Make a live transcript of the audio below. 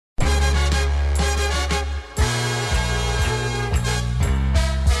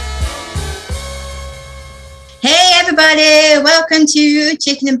everybody, welcome to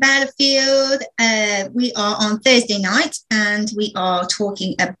Chicken and Battlefield. We are on Thursday night and we are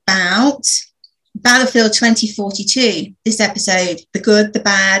talking about Battlefield 2042. This episode, the good, the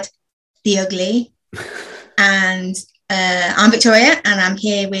bad, the ugly. And I'm Victoria and I'm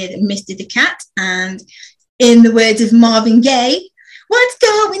here with Mr. DeCat. And in the words of Marvin Gaye, what's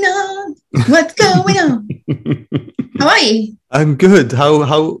going on? What's going on? How are you? I'm good.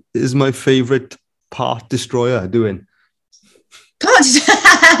 How is my favourite Part Destroyer doing?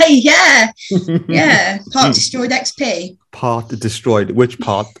 Yeah. Part Destroyed XP. Part Destroyed. Which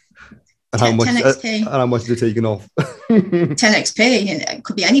part? And 10 how much? 10 XP. And how much is it taken off? 10 XP. It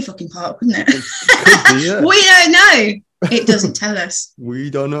could be any fucking part, couldn't it? Could be, yeah. We don't know. It doesn't tell us. We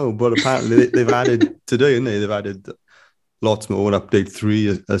don't know, but apparently they've added today, haven't they? They've added lots more. And Update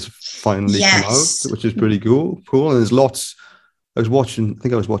 3 has finally come out, which is pretty cool. And there's lots. I was watching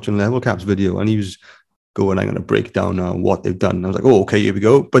Level Cap's video, and he was going, I'm going to break down what they've done. And I was like, oh, okay, here we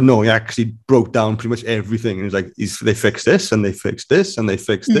go. But no, he actually broke down pretty much everything. And he's like, they fixed this, and they fixed this, and they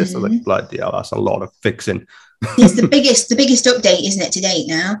fixed this. I was like, bloody hell, that's a lot of fixing. It's the biggest update, isn't it, to date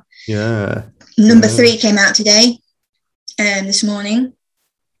now? Yeah. Number 3 came out today, this morning.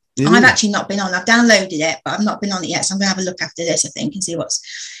 Yeah. I've actually not been on. I've downloaded it, but I've not been on it yet. So I'm going to have a look after this, I think, and see what's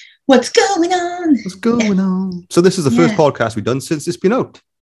going on. What's going on? So this is the first podcast we've done since it's been out.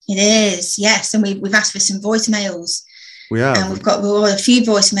 It is, yes. And we've asked for some voicemails. We have. And we've got a few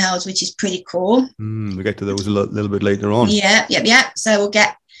voicemails, which is pretty cool. We'll get to those a little bit later on. Yeah. So we'll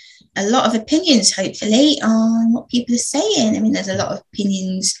get a lot of opinions, hopefully, on what people are saying. I mean, there's a lot of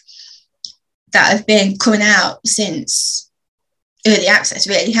opinions that have been coming out since early access,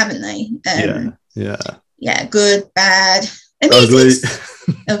 really, haven't they? Yeah, good, bad. I mean,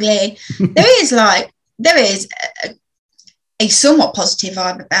 ugly. There is a somewhat positive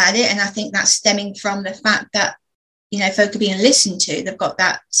vibe about it, and I think that's stemming from the fact that, you know, folk are being listened to. They've got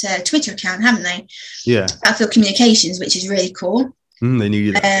that Twitter account, haven't they? Yeah. Battlefield Communications, which is really cool. They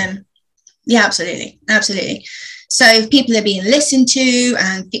need it. Yeah, absolutely. So people are being listened to,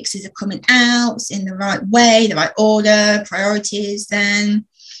 and fixes are coming out in the right way, the right order, priorities. Then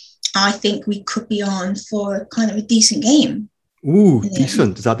I think we could be on for kind of a decent game. Ooh,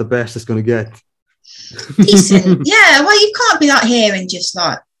 decent. Is that the best it's going to get? Decent. Yeah, well, you can't be like here and just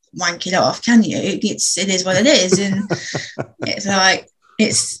like wank it off, can you? It is what it is, and it's like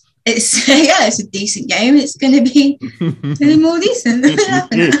it's a decent game. It's going to be more decent.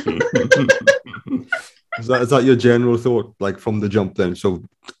 Is that your general thought, like from the jump then? So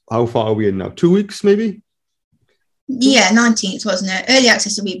how far are we in now? 2 weeks maybe? Yeah, 19th, wasn't it? Early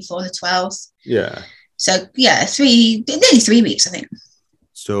access the week before, the 12th. Yeah. So yeah, nearly 3 weeks, I think.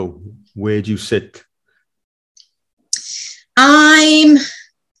 So where do you sit? I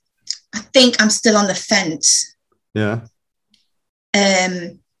think I'm still on the fence. Yeah.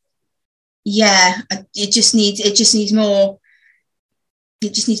 Yeah. It just needs more.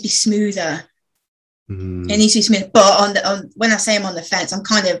 It just needs to be smoother. It needs to be smooth. But when I say I'm on the fence, I'm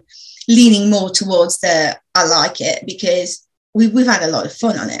kind of leaning more towards I like it, because we've had a lot of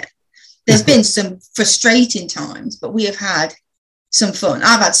fun on it. There's been some frustrating times, but we have had some fun.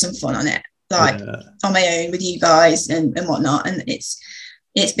 I've had some fun on it, on my own with you guys and whatnot, and it's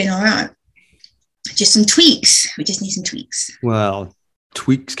been all right. Just some tweaks. We just need some tweaks. Well,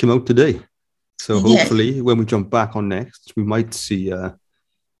 tweaks came out today, so hopefully when we jump back on next, we might see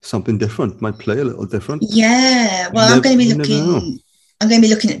something different. Might play a little different. Yeah. Well, I'm going to be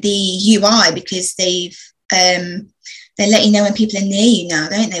looking at the UI, because they let you know when people are near you now,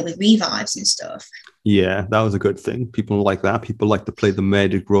 don't they, with revives and stuff. Yeah, that was a good thing. People like that. People like to play the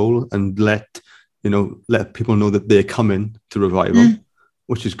medic role and let people know that they're coming to revive them,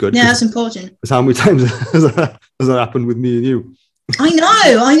 which is good. Yeah, that's important. Because how many times has that happened with me and you? I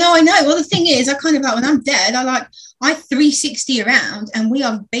know. Well, the thing is, I kind of like, when I'm dead, I 360 around, and we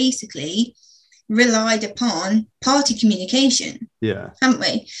are basically relied upon party communication, haven't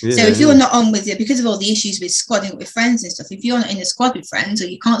we? So if you're not on with it, because of all the issues with squadding with friends and stuff, if you're not in the squad with friends, or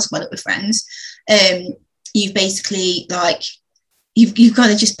you can't squad up with friends, you've basically you've got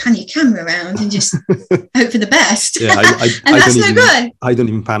to just pan your camera around and just hope for the best. Yeah, and that's no good. I don't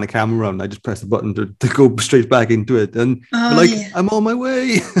even pan a camera around. I just press the button to go straight back into it, and I'm on my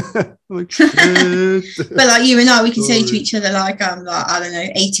way. Like, but like you and I, we can say to each other, like, I'm like, I don't know,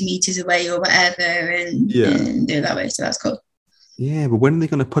 80 meters away or whatever, and do it that way. So that's cool. Yeah, but when are they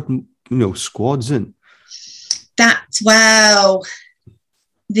going to put squads in?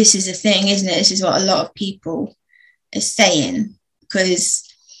 This is the thing, isn't it? This is what a lot of people are saying, because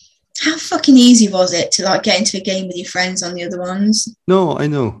how fucking easy was it to like get into a game with your friends on the other ones? No, I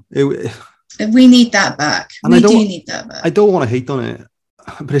know. We need that back. And we do need that back. I don't want to hate on it,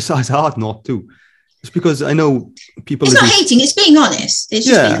 but it's hard not to. It's because I know people... It's not hating, it's being honest. It's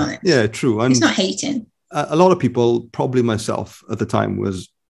just being honest. Yeah, true. And it's not hating. A lot of people, probably myself at the time, was,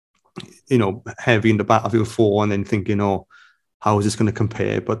 heavy into Battlefield 4 and then thinking, how is this going to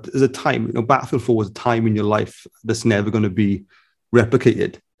compare? But there's a time, Battlefield 4 was a time in your life that's never going to be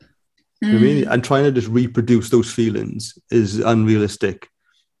replicated. You know what I mean? And trying to just reproduce those feelings is unrealistic.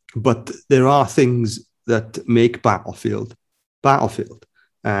 But there are things that make Battlefield.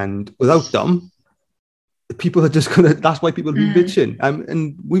 And without them, people are just going to... That's why people are bitching.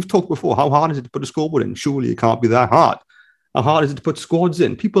 And we've talked before, how hard is it to put a scoreboard in? Surely it can't be that hard. How hard is it to put squads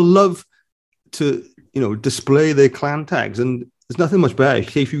in? People love to, display their clan tags. And there's nothing much better.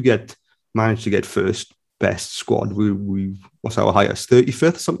 If you manage to get first best squad, we what's our highest?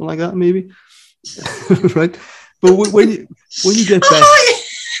 35th, something like that, maybe. Right? But when you get best...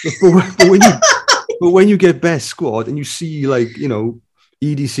 but when you get best squad and you see,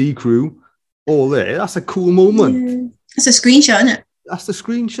 EDC crew all there, that's a cool moment. That's a screenshot, isn't it? That's the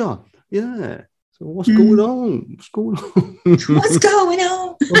screenshot. Yeah. So what's going on? What's going on? What's going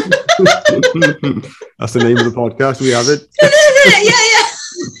on? That's the name of the podcast. We have it. Yeah.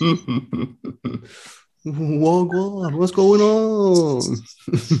 What's going on?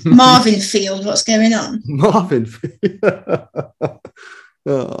 Marvin Field, what's going on? Marvin Field.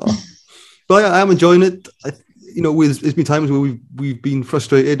 But I am enjoying it. There's been times where we've been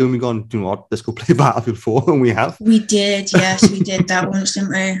frustrated and we've gone, you know what, let's go play Battlefield 4, and we have. We did, yes, we did that once,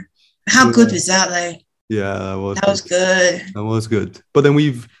 didn't we? How good was that, though? Yeah, that was good. That was good. But then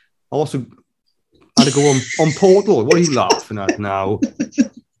we've also had to go on Portal. What are you laughing at now?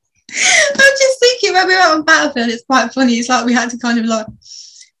 I'm just thinking, when we were on Battlefield, it's quite funny. It's like we had to kind of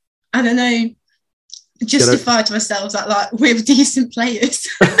I don't know, justify to ourselves that we're decent players.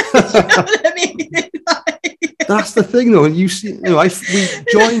 You know what I mean? That's the thing, though. And you see, we joined.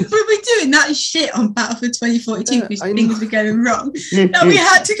 We were doing that shit on Battlefield 2042 because things were going wrong. Now we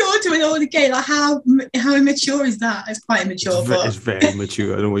had to go to an older game. How immature is that? It's quite immature. It's very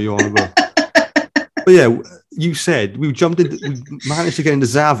mature. I don't know what you're on about. But yeah, you said we managed to get into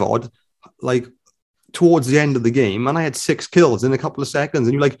Zavod towards the end of the game, and I had 6 kills in a couple of seconds,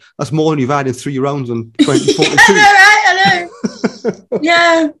 and you're like, that's more than you've had in 3 rounds on 2042. I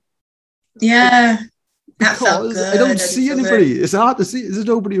know. Yeah. That felt good. I don't see anybody. It's hard to see. There's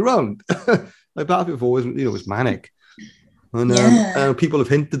nobody around. Battlefield 4 was manic, and people have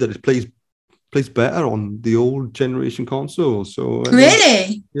hinted that it plays better on the old generation console. So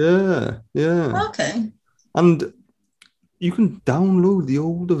really, yeah, okay. And you can download the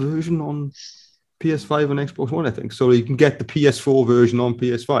older version on PS5 and Xbox One, I think. So you can get the PS4 version on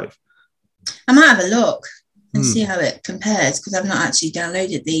PS5. I might have a look and see how it compares, because I've not actually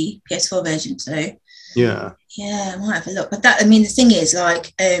downloaded the PS4 version. So yeah, I might have a look. But the thing is,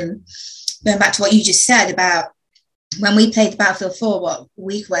 going back to what you just said about when we played Battlefield 4, what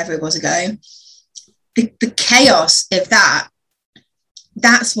week, whatever it was ago, the chaos of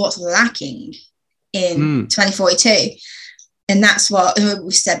that's what's lacking in 2042. And that's what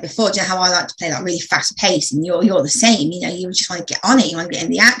we said before. Do you know how I like to play really fast pace, and you're the same, you just want to get on it, you want to get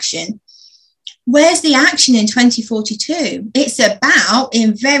in the action. Where's the action in 2042? It's about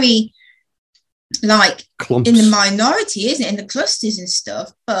in very clumps. In the minority, isn't it? In the clusters and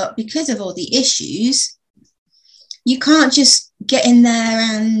stuff. But because of all the issues, you can't just get in there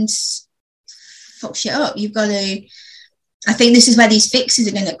and fuck shit up. You've got to... I think this is where these fixes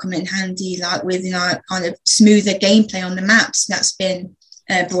are going to come in handy, with kind of smoother gameplay on the maps. That's been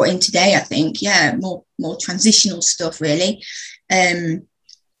brought in today, I think. Yeah, more transitional stuff, really.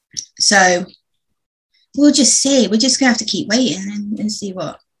 So we'll just see. We're just going to have to keep waiting and see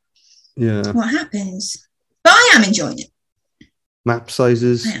what happens. But I am enjoying it. Map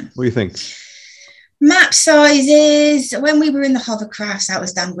sizes. What do you think? Map sizes. When we were in the hovercrafts, that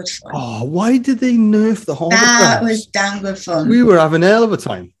was damn good fun. Oh, why did they nerf the hovercrafts? That was damn good fun. We were having a hell of a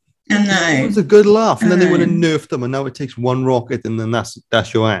time. I know. It was a good laugh. And then they went and nerfed them, and now it takes one rocket, and then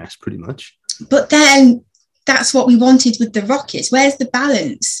that's your ass, pretty much. But then that's what we wanted with the rockets. Where's the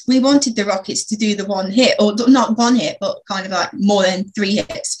balance? We wanted the rockets to do the one hit, or not one hit, but kind of more than 3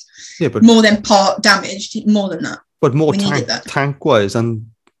 hits. Yeah, but more than part damage, more than that. But more tank-wise, and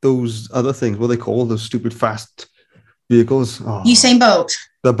those other things, what they call those stupid fast vehicles. Usain Bolt.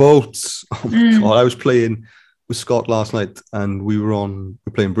 The boats. Oh my God. I was playing with Scott last night, and we're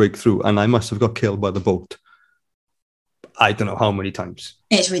playing Breakthrough, and I must have got killed by the boat. I don't know how many times.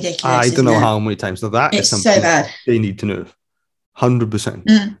 It's ridiculous. I don't know how many times. So that is something so bad. They need to nerf.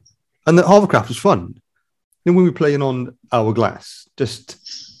 100%. And the hovercraft was fun. When we were playing on Hourglass, just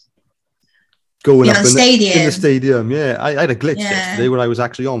going up in the stadium. Yeah, I had a glitch yesterday when I was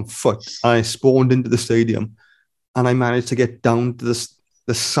actually on foot. I spawned into the stadium, and I managed to get down to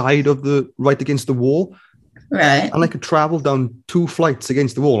the side of right against the wall. Right. And I could travel down 2 flights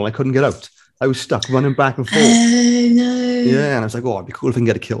against the wall, and I couldn't get out. I was stuck running back and forth. Oh, no. Yeah, and I was like, it'd be cool if I can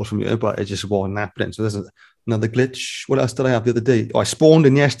get a kill from here, but it just wasn't happening. So there's another glitch. What else did I have the other day? I spawned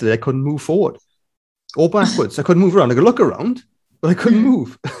in yesterday. I couldn't move forward or backwards. I couldn't move around. I could look around, but I couldn't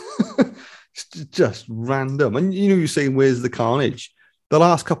move. It's just random. And you're saying, where's the carnage? The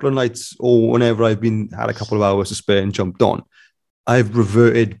last couple of nights, or whenever I've had a couple of hours to spare and jumped on, I've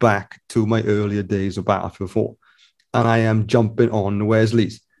reverted back to my earlier days of Battlefield 4. And I am jumping on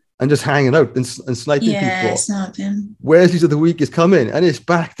Wesley's and just hanging out and sniping people. Sniping. Wesley's of the week is coming, and it's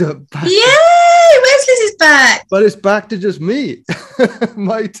back. Yay! Wesley's is back. But it's back to just me.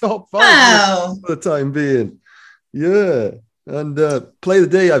 My top 5 for the time being. Yeah. And play of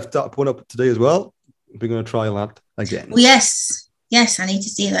the day, I've put one up today as well. We're going to try that again. Well, yes, I need to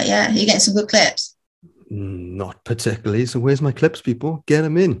see that. Yeah, you're getting some good clips. Not particularly. So where's my clips, people? Get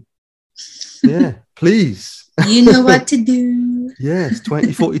them in. Yeah, please. You know what to do. Yes,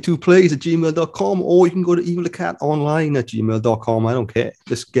 2042plays@gmail.com, or you can go to evilthecatonline@gmail.com. I don't care.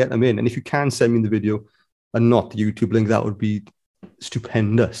 Just get them in. And if you can send me the video and not the YouTube link, that would be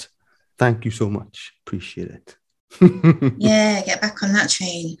stupendous. Thank you so much. Appreciate it. Yeah, get back on that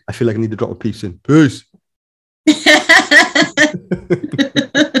train. I feel like I need to drop a piece in. Peace.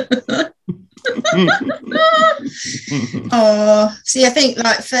 See, I think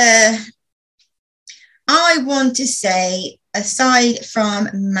I want to say, aside from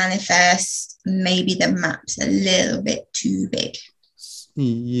Manifest, maybe the map's a little bit too big.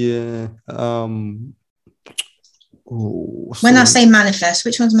 Yeah. When I say Manifest,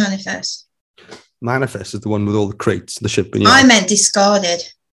 which one's Manifest? Manifest is the one with all the crates, the shipping. I meant Discarded.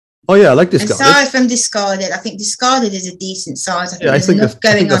 Oh yeah, I like Discarded. Aside from Discarded, I think Discarded is a decent size. I think that's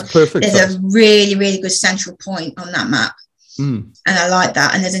perfect. There's a really, really good central point on that map. And I like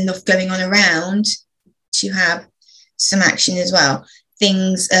that. And there's enough going on around to have some action as well.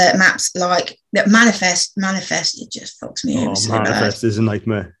 Things, maps like that. Manifest, it just fucks me over. So Manifest is a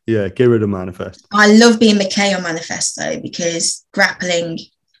nightmare. Yeah, get rid of Manifest. I love being McKay on Manifest though, because grappling.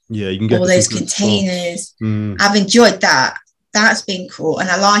 Yeah, you can get all those containers. I've enjoyed that. That's been cool. And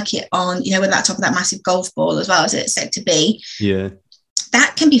I like it on, with that top of that massive golf ball as well as it's Sector B. Yeah.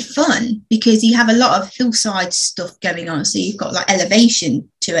 That can be fun because you have a lot of hillside stuff going on. So you've got elevation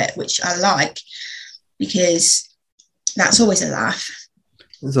to it, which I like because that's always a laugh.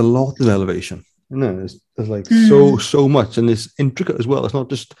 There's a lot of elevation. There's so much, and it's intricate as well. It's not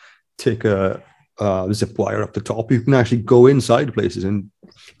just take a zip wire up the top. You can actually go inside places and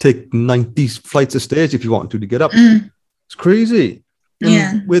take 90 flights of stairs if you want to get up. It's crazy.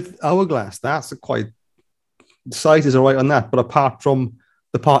 And with Hourglass, that's the sizes are right on that. But apart from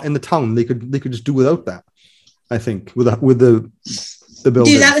the part in the town, they could just do without that. I think with the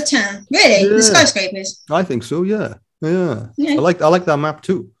building. Do that the town, really? Yeah. The skyscrapers. I think so. Yeah. I like that map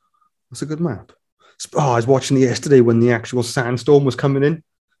too. That's a good map. I was watching it yesterday when the actual sandstorm was coming in.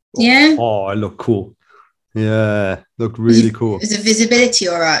 Oh, it looked cool. Yeah, looked really cool. Is the visibility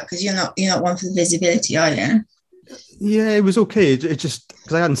all right? Because you're not one for the visibility, are you? Yeah, it was okay. It just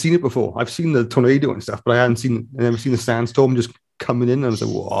because I hadn't seen it before. I've seen the tornado and stuff, but I never seen the sandstorm just coming in. And I was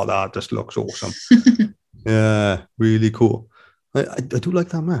like, wow, that just looks awesome. Yeah, really cool. I do like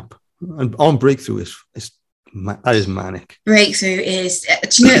that map. And on Breakthrough that is manic. Breakthrough is.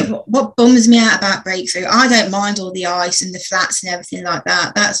 Do you know what bums me out about Breakthrough? I don't mind all the ice and the flats and everything like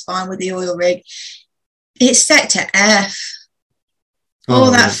that. That's fine with the oil rig. It's Sector F.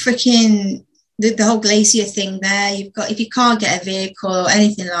 That freaking the whole glacier thing there. You've got, if you can't get a vehicle or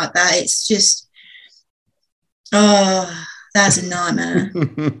anything like that, it's just that's a nightmare.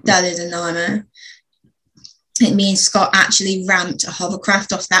 That is a nightmare. Me and Scott actually ramped a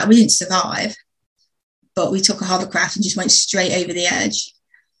hovercraft off that. We didn't survive, but we took a hovercraft and just went straight over the edge,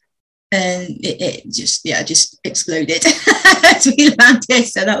 and it just exploded as we landed.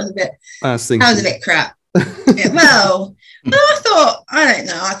 So that was a bit crap. Well, I thought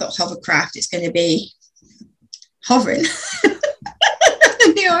hovercraft, it's going to be hovering.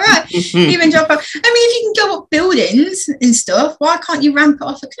 Be all right. Even drop off. I mean, if you can go up buildings and stuff, why can't you ramp it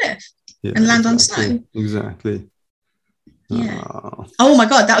off a cliff and land on snow? Exactly. Yeah. Oh my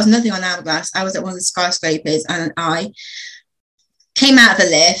God, that was another thing on Hourglass. I was at one of the skyscrapers and I came out of the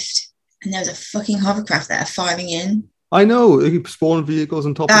lift and there was a fucking hovercraft there firing in. I know. You spawn vehicles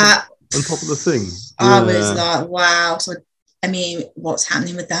on top of the thing. I was like, wow. So, I mean, what's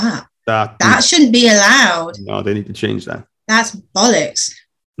happening with that? That shouldn't be allowed. No, they need to change that. That's bollocks.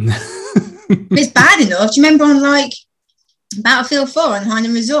 It's bad enough. Do you remember on like Battlefield 4 on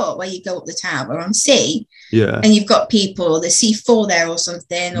Hainan Resort where you go up the tower on C? Yeah. And you've got people, the C4 there or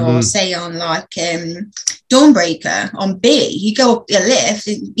something, or say on like Dawnbreaker on B, you go up the lift,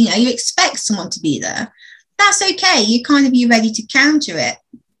 and, you know, you expect someone to be there. That's okay. You're ready to counter it.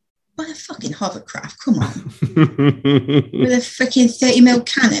 But a fucking hovercraft, come on. With a freaking 30mm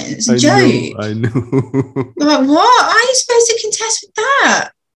cannon. It's a joke. I know. Like, what? How are you supposed to contest with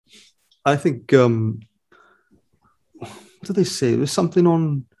that? I think, what did they say? There's something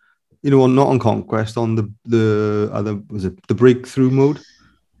on, you know, not on Conquest, on the other, was it the breakthrough mode?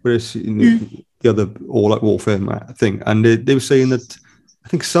 Where it's, you know, the other all-out warfare thing. And they were saying that I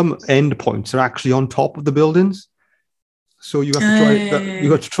think some endpoints are actually on top of the buildings. So you have to try.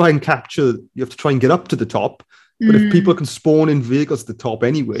 You have to try and capture. You have to try and get up to the top. But if people can spawn in vehicles at the top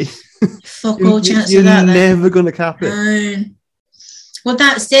anyway, you're never going to cap it. Well,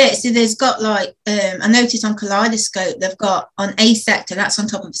 that's it. So there's got like I noticed on Kaleidoscope they've got on A sector, that's on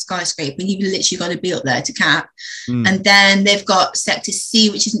top of a skyscraper. You've literally got to be up there to cap. And then they've got sector C,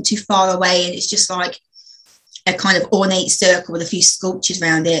 which isn't too far away, and it's just like a kind of ornate circle with a few sculptures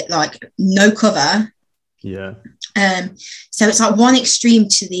around it, like no cover. Yeah. So it's like one extreme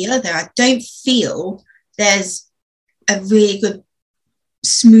to the other. I don't feel there's a really good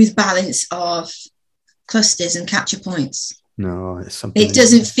smooth balance of clusters and capture points. No, it's something. It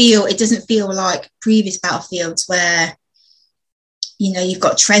doesn't feel like previous Battlefields where, you know, you've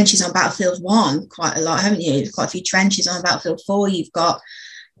got trenches on Battlefield 1 quite a lot, haven't you? There's quite a few trenches on Battlefield 4. You've got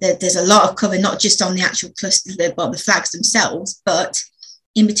there's a lot of cover, not just on the actual cluster, but the flags themselves, but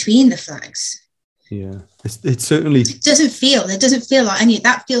in between the flags. Yeah, it certainly doesn't feel like any of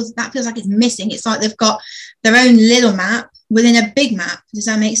that feels like it's missing. It's like they've got their own little map within a big map. Does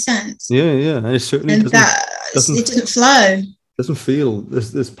that make sense? Yeah, and it certainly it doesn't flow. Doesn't feel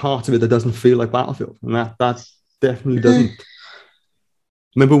there's part of it that doesn't feel like Battlefield, and that definitely doesn't.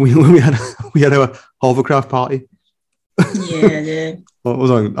 Remember when we had our hovercraft party? Yeah, I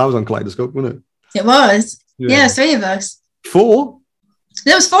was on Kaleidoscope, wasn't it? It was. Yeah, 3 of us. 4.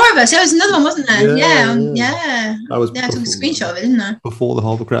 There was 4 of us. There was another one, wasn't there? Yeah. That was. I took a screenshot of it, didn't I? Before the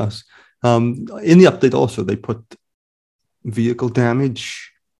hovercrafts. In the update, also they put vehicle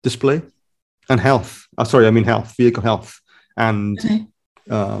damage display and health. Vehicle health and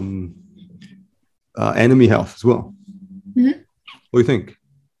enemy health as well. What do you think?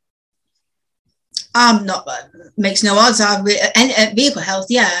 Makes no odds. Vehicle health,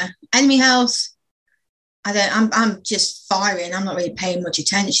 yeah. Enemy health. I'm just firing. I'm not really paying much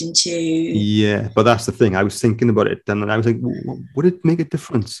attention to. Yeah, but that's the thing. I was thinking about it, and I was like, would it make a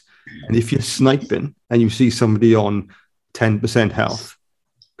difference? And if you're sniping and you see somebody on 10% health,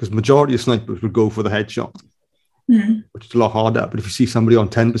 because majority of snipers would go for the headshot, which is a lot harder. But if you see somebody on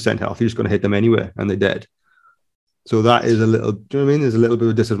 10% health, you're just going to hit them anywhere, and they're dead. So that is a little. Do you know what I mean? There's a little bit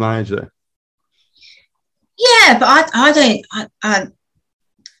of a disadvantage there. Yeah, but I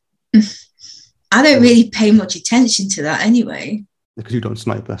don't really pay much attention to that anyway. Because you don't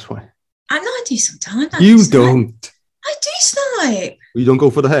snipe, that's why. I know I do sometimes. You don't. I do snipe. You don't go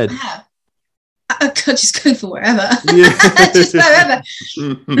for the head. I could just go for wherever. Yeah. Just wherever.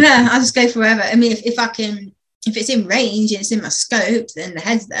 Yeah, I'll just go for wherever. I mean, if it's in range and it's in my scope, then the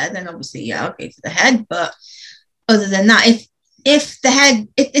head's there, then obviously, yeah, I'll go for the head. But other than that, if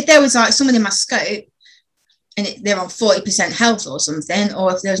there was like someone in my scope, and they're on 40% health or something,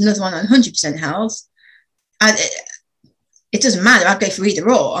 or if there's another one on 100% health, it doesn't matter. I'd go for either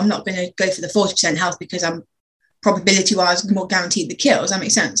or. I'm not going to go for the 40% health because I'm probability-wise more guaranteed the kills. That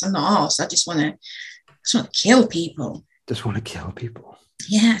makes sense. I'm not arsed. I just want to kill people. Just want to kill people.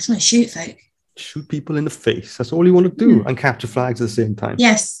 Yeah, I just want to shoot folk. Shoot people in the face. That's all you want to do, and capture flags at the same time.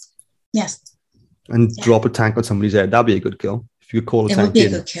 Yes. And drop a tank on somebody's head. That'd be a good kill. If you could call a tank in. It would be a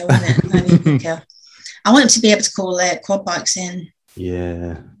good kill, wouldn't it? That'd be a good kill. I want them to be able to call quad bikes in.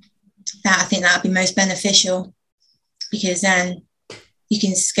 Yeah. I think that would be most beneficial, because then you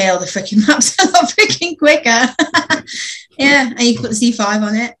can scale the freaking maps a lot freaking quicker. Yeah, and you can put the C5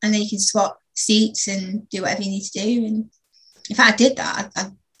 on it, and then you can swap seats and do whatever you need to do. And in fact, I did that.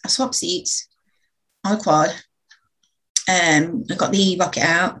 I swapped seats on a quad. I got the rocket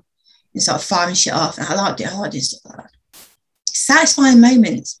out and started firing shit off. And I liked it. I liked doing stuff like that. Satisfying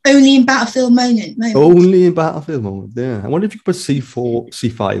moments. Only in Battlefield moments. Only in Battlefield moments, yeah. I wonder if you could put C4,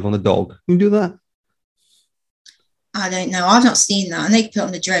 C5 on a dog. Can you do that? I don't know. I've not seen that. And they could put it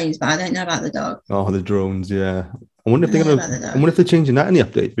on the drones, but I don't know about the dog. Oh, the drones, yeah. I wonder if they're changing that in the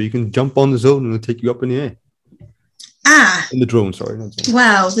update, where you can jump on the zone and it'll take you up in the air. In the drone, sorry.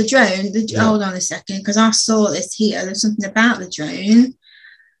 Well, the drone. Hold on a second, because I saw this here. There's something about the drone.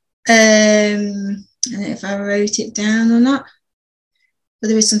 I don't know if I wrote it down or not, but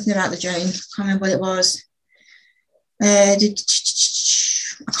there was something about the drone. I can't remember what it was. I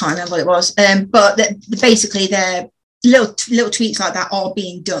can't remember what it was. But basically, the little tweaks like that are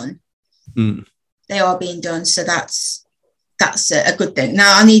being done. They are being done, so that's a good thing.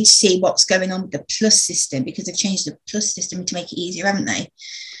 Now I need to see what's going on with the Plus system, because they've changed the Plus system to make it easier, haven't they?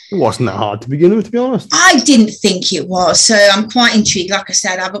 It wasn't that hard to begin with, to be honest. I didn't think it was, so I'm quite intrigued. Like I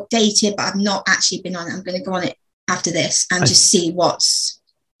said, I've updated, but I've not actually been on it. I'm going to go on it after this and just see what's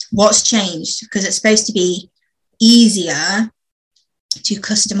changed, because it's supposed to be easier to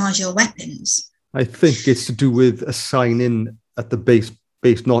customize your weapons. I think it's to do with a sign in at the base,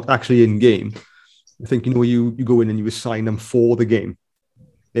 not actually in game. I think, you go in and you assign them for the game.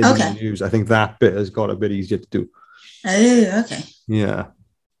 Okay. I think that bit has got a bit easier to do. Oh, okay. Yeah.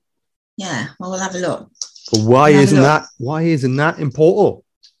 Yeah, well, we'll have a look. But why isn't that in Portal?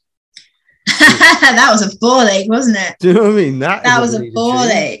 That was a ball ache, wasn't it? Do you know what I mean? That was a ball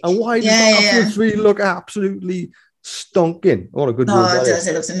ache. And why does Battlefield 3 look absolutely stonking? What a good word. Oh, it does.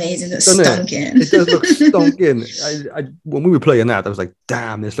 It looks amazing. It's stonking. It does look stonking. When we were playing that, I was like,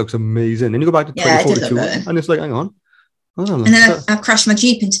 damn, this looks amazing. Then you go back to 2042 and it's like, hang on. And then I crashed my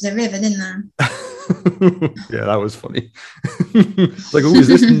Jeep into the river, didn't I? Yeah, that was funny. Like, who is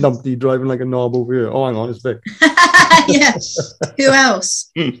this numpty driving like a knob over here? Oh, hang on, it's Vic. Yeah. Who else?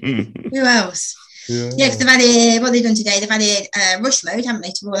 Who else? Yeah, because they've added, what they've done today, they've added rush mode, haven't they,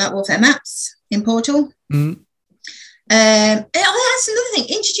 to roll out warfare maps in Portal. That's another thing.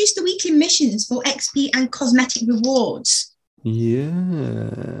 Introduce the weekly missions for XP and cosmetic rewards.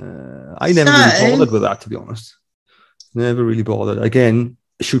 Yeah. I never really bothered with that, to be honest. Never really bothered. Again,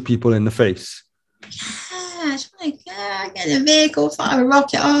 shoot people in the face. Yeah, it's like, get a vehicle, fire a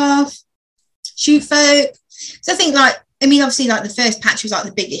rocket off, shoot folk. So I think, obviously, the first patch was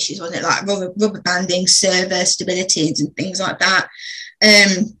the big issues, wasn't it? Like rubber banding, server stabilities, and things like that,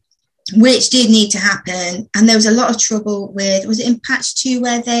 which did need to happen. And there was a lot of trouble with, was it in patch 2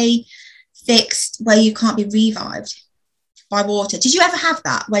 where they fixed where you can't be revived by water? Did you ever have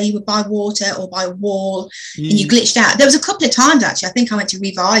that where you were by water or by a wall and you glitched out? There was a couple of times, actually. I think I went to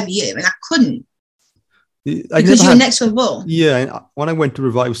revive you and I couldn't. Because you were next to a wall. Yeah, when I went to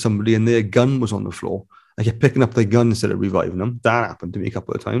revive somebody and their gun was on the floor, I kept picking up their gun instead of reviving them. That happened to me a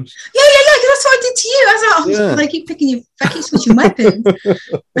couple of times. Yeah, that's what I did to you. I was like, I keep switching weapons. And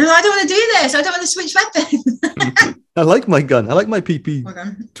I don't want to do this. I don't want to switch weapons. I like my gun. I like my PP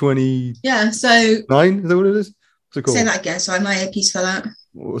 20. Yeah, so 9, is that what it is? What's it called? Say that again. Sorry, my earpiece fell out.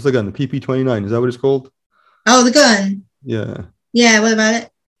 What's the gun? The PP-29. Is that what it's called? Oh, the gun. Yeah. Yeah. What about it?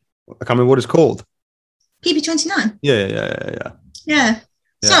 I can't remember what it's called. PP-29. Yeah.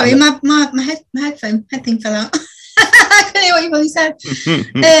 Sorry, my head thing fell out. I couldn't hear what you said.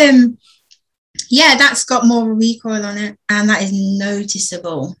 Yeah, that's got more recoil on it, and that is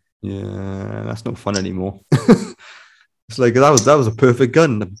noticeable. Yeah, that's not fun anymore. It's like that was a perfect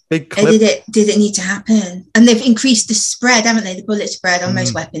gun, a big clip. Did it need to happen? And they've increased the spread, haven't they? The bullet spread on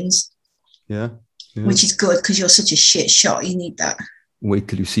most weapons. Yeah. Which is good, because you're such a shit shot. You need that. Wait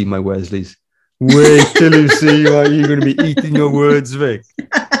till you see my Wesleys. Wait till you see why you're going to be eating your words, Vic.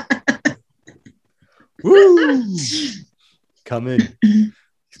 Woo! Come in.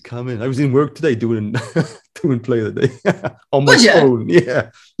 He's coming. I was in work today doing play of the day on my phone.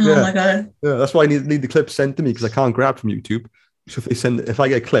 Yeah. Oh my god. Yeah, that's why I need the clips sent to me, because I can't grab from YouTube. So if I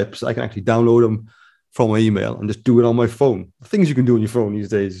get clips, I can actually download them from my email and just do it on my phone. The things you can do on your phone these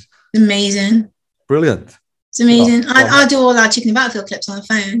days. Amazing. Brilliant. It's amazing. I do all our Chicken and Battlefield clips on the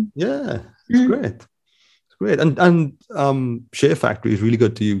phone. Yeah, it's great. It's great. And Share Factory is really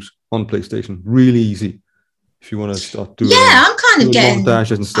good to use on PlayStation. Really easy if you want to start doing. Yeah, I'm kind of getting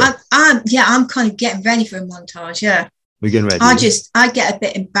montages and stuff. I'm kind of getting ready for a montage. Yeah, we're getting ready. I get a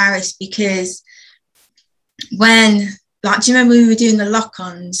bit embarrassed because when, do you remember we were doing the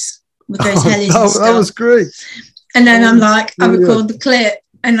lock-ons with those helis and stuff? That was great. And then I'm like, I record the clip.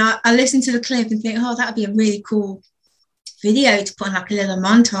 And I listen to the clip and think, that would be a really cool video to put on a little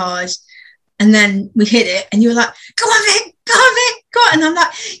montage. And then we hit it and you were like, go on, Vic, go on, Vic, go on. And I'm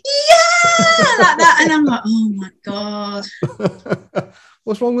like, yeah, like that. And I'm like, oh my God.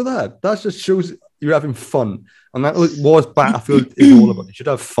 What's wrong with that? That just shows you're having fun. And that was Battlefield is all about. You should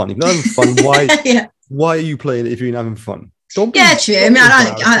have fun. If you're not having fun, why are you playing it if you're not having fun? Don't be. Yeah, true. I mean,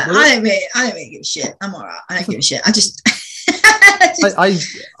 I don't really give a shit. I'm all right. I don't give a shit. I just...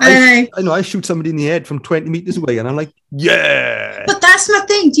 I know I shoot somebody in the head from 20 meters away and I'm like, yeah. But that's my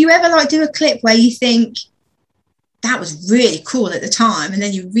thing. Do you ever do a clip where you think that was really cool at the time and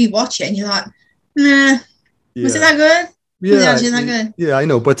then you rewatch it and you're like, nah, was it that good? Yeah, yeah, I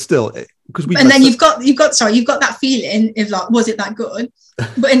know, but still, because we. And then you've got that feeling of like, was it that good?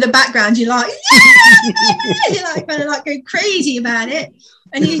 But in the background, you're like, yeah, you're like kind of like going crazy about it,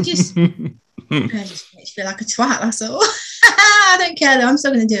 and you just, I just makes you feel like a twat. That's all. I don't care though. I'm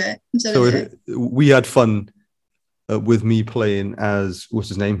still going to do it. We had fun with me playing as what's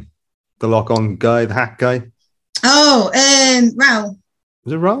his name, the lock-on guy, the hack guy. Oh, Raoul.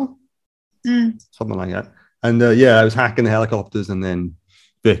 Was it Raoul? Something like that. And I was hacking the helicopters, and then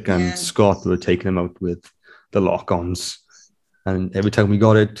Vic and Scott were taking them out with the lock-ons. And every time we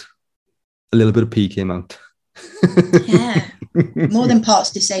got it, a little bit of pee came out. Yeah, more than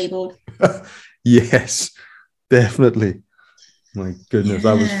parts disabled. Yes, definitely. My goodness,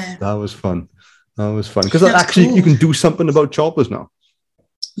 that was fun. That was fun because actually cool. You can do something about choppers now.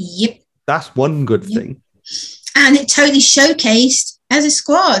 Yep, that's one good thing. And it totally showcased as a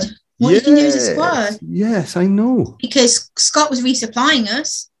squad what you can do as a squad. Yes, I know. Because Scott was resupplying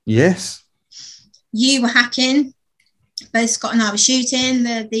us. Yes. You were hacking. Both Scott and I were shooting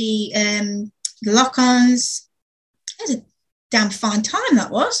the lock-ons. It was a damn fine time, that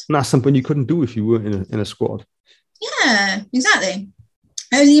was. And that's something you couldn't do if you weren't in a squad. Yeah, exactly.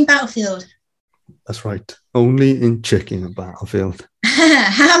 Only in Battlefield. That's right. Only in Chicken and Battlefield.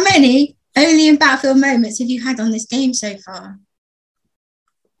 How many only in Battlefield moments have you had on this game so far?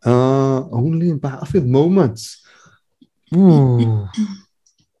 Only in Battlefield moments. Ooh.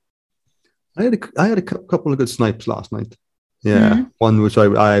 I had a couple of good snipes last night. Yeah, one which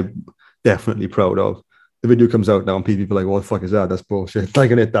I definitely proud of. The video comes out now and people are like, what the fuck is that? That's bullshit. I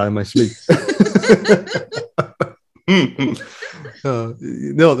can hit that in my sleep.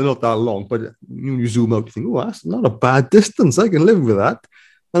 No, they're not that long, but you zoom out, you think, oh, that's not a bad distance. I can live with that.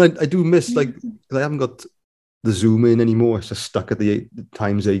 And I do miss, like, I haven't got the zoom in anymore. It's just stuck at the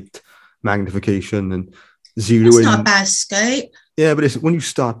 8x8 magnification and zero in. It's not a bad scope. Yeah, but it's when you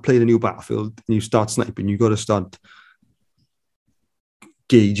start playing a new Battlefield and you start sniping, you got to start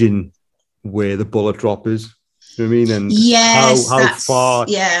gauging where the bullet drop is. You know what I mean? And how far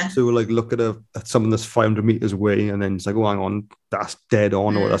to like look at something that's 500 meters away, and then it's like, oh, hang on, that's dead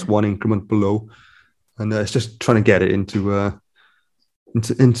on, or that's one increment below, and it's just trying to get it into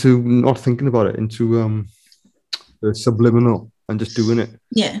not thinking about it, into subliminal and just doing it.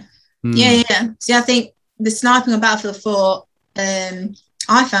 Yeah. See, I think the sniping on Battlefield 4,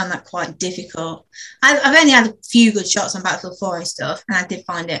 I found that quite difficult. I've only had a few good shots on Battlefield 4 and stuff, and I did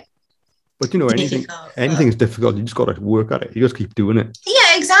find it. But anything's difficult. You just got to work at it. You just keep doing it.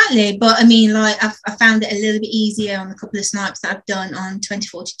 Yeah, exactly. But I mean, like, I found it a little bit easier on a couple of snipes that I've done on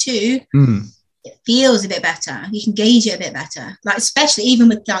 2042. It feels a bit better. You can gauge it a bit better. Like, especially even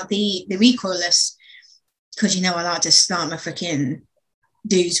with like the recoilless, because I like to snipe my freaking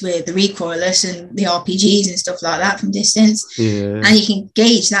dudes with the recoilless and the RPGs and stuff like that from distance. Yeah. And you can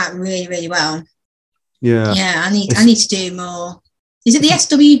gauge that really, really well. Yeah. Yeah, I need to do more. Is it the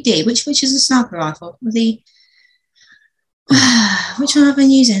SWD? Which is a sniper rifle? Which one have I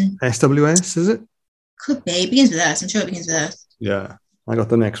been using? SWS, is it? Could be. It begins with S. I'm sure it begins with S. Yeah. I got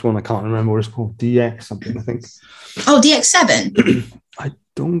the next one. I can't remember what it's called. DX something, I think. Oh, DX7? I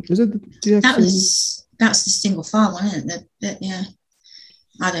don't... Is it the DX7? That's the single file one, isn't it? Yeah.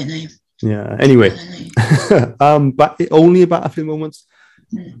 I don't know. Yeah. Anyway. But only Battlefield moments?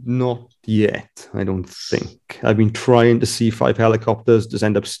 Not yet, I don't think. I've been trying to C5 helicopters, just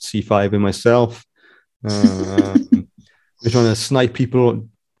end up C5 myself. We're trying to snipe people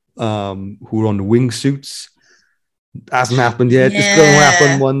who are on the wingsuits. Hasn't happened yet. It's going to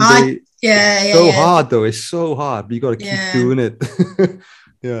happen one day. It's hard though. It's so hard, but you got to keep doing it.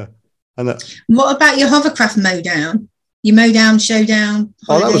 Yeah. And what about your hovercraft mow down? Your mow down, showdown,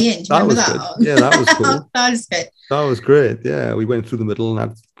 holiday inn. Do you remember that? Yeah, that was cool. That was good. That was great. Yeah, we went through the middle and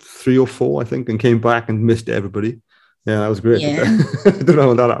had 3 or 4, I think, and came back and missed everybody. Yeah, that was great. Yeah. I don't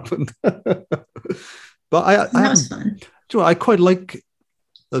know how that happened. But that was fun. I quite like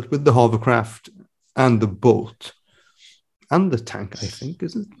that with the hovercraft and the boat and the tank, I think,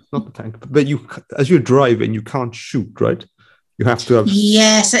 is it? Not the tank, but you, as you're driving, you can't shoot, right? You have to have...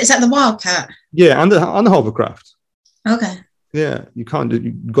 Yes, is that the Wildcat? Yeah, and the hovercraft. Okay. Yeah, you can't.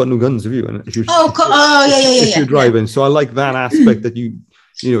 You've got no guns, have you? And if you're, if you're driving, so I like that aspect that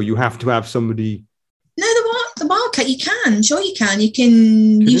you have to have somebody. No, the Wildcat you can. Sure, you can. You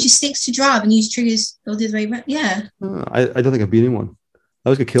can use your sticks to drive and use triggers all the way around. Yeah. I don't think I've been in one. I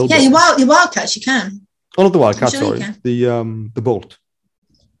always get killed. Yeah, your Wildcats you can. Oh, not the Wildcat. Sorry, the Bolt.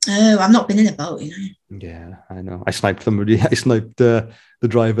 Oh, I've not been in a Bolt. Yeah, I know. I sniped somebody. I sniped the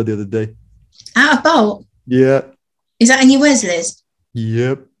driver the other day. Out of Bolt. Yeah. Is that in your Wesley's?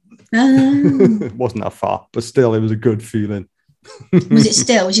 Yep. It wasn't that far, but still, it was a good feeling. Was it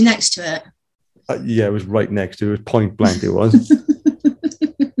still? Was you next to it? Yeah, it was right next to it. It was point blank. It was.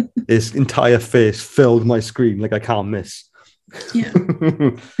 His entire face filled my screen like I can't miss. Yeah.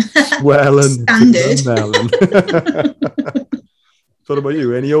 Swelling. Standard. What about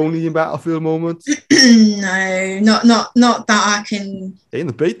you? Any only in Battlefield moments? No, not that I can. In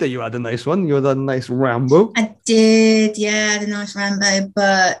the beta, you had a nice one. You had a nice Rambo. I did, yeah, the nice Rambo.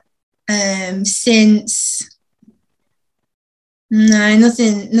 But since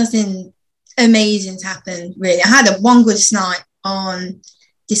nothing amazing's happened really. I had one good snipe on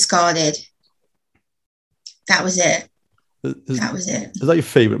Discarded. That was it. That was it. Is that your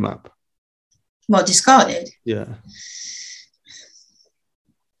favourite map? What, Discarded? Yeah.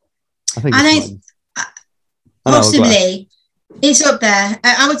 I think possibly it's up there.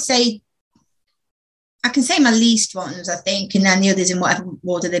 I would say I can say my least ones, I think, and then the others in whatever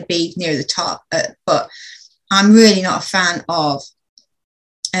order they be near the top. But I'm really not a fan of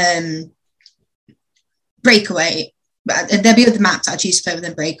Breakaway. But there'll be other maps I choose to play with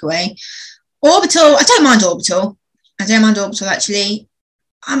than Breakaway. Orbital, I don't mind Orbital. Actually.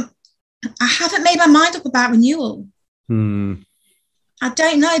 I haven't made my mind up about Renewal. I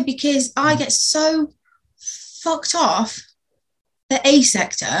don't know, because I get so fucked off the A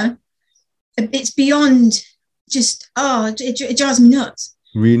sector. It's beyond just, it drives me nuts.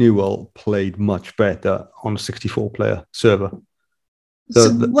 Renewal played much better on a 64-player server. So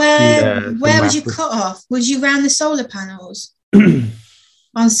where was you cut off? Was you around the solar panels?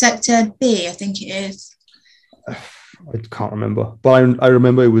 On sector B, I think it is. I can't remember. But I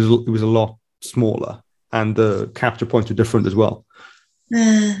remember it was a lot smaller, and the capture points are different as well.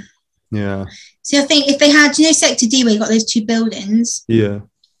 Yeah. See, I think if they had, Sector D where you got those two buildings. Yeah.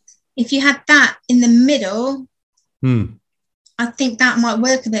 If you had that in the middle, I think that might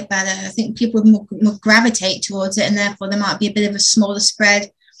work a bit better. I think people would more gravitate towards it, and therefore there might be a bit of a smaller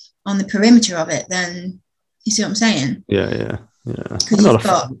spread on the perimeter of it. Then you see what I'm saying? Yeah. I'm not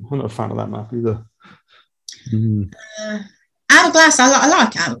a fan of that map either. Hourglass, I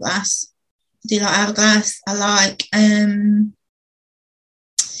like Hourglass. I do like Hourglass. I like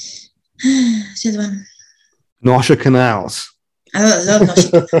what's the other one? Nosha Canals. I love Nosha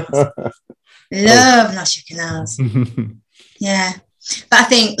Canals. Love Nosha Canals. Yeah. But I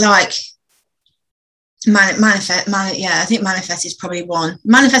think like Manifest, I think Manifest is probably one.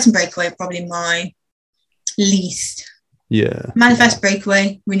 Manifest and Breakaway are probably my least. Yeah. Manifest,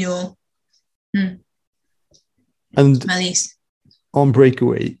 Breakaway, Renewal. And my least. On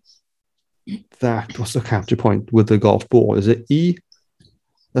Breakaway, what's the capture point with the golf ball? Is it E?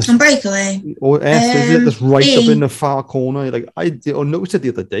 On Breakaway. Or F, is it? That's right E. Up in the far corner. Like I noticed it the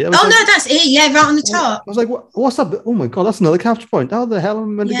other day. No, that's E, yeah, right on the top. I was like, what's up? Oh my God, that's another capture point. How the hell am I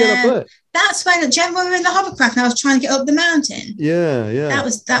meant to get up there? That's when we were in the hovercraft and I was trying to get up the mountain. Yeah. That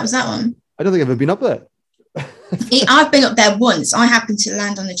was that one. I don't think I've ever been up there. I've been up there once. I happened to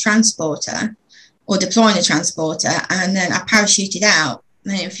land on the transporter or deploying the transporter, and then I parachuted out. I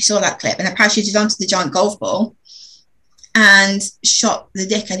don't know if you saw that clip, and I parachuted onto the giant golf ball and shot the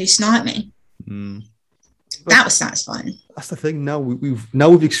dickhead who sniped me. That was satisfying. That's the thing. Now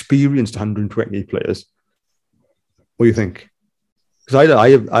we've experienced 128 players. What do you think? Because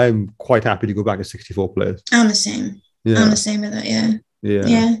I am quite happy to go back to 64 players. I'm the same. Yeah. I'm the same with that.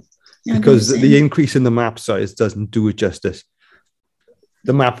 Yeah. Because the increase in the map size doesn't do it justice.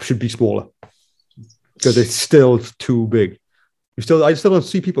 The map should be smaller because it's still too big. I still don't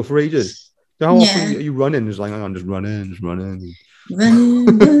see people for ages. How often are you running? It's like, I'm just running. Running.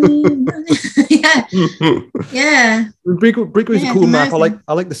 Yeah. Breakaway is a cool map.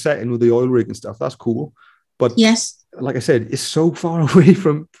 I like the setting with the oil rig and stuff. That's cool. But yes, like I said, it's so far away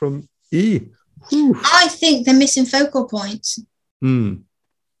from E. Whew. I think they're missing focal points.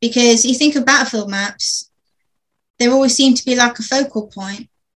 Because you think of Battlefield maps, there always seem to be like a focal point.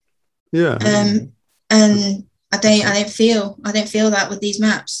 Yeah. And I don't feel that with these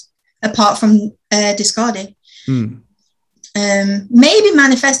maps, apart from Discarded. Maybe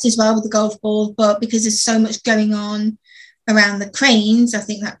Manifest as well with the golf ball, but because there's so much going on around the cranes, I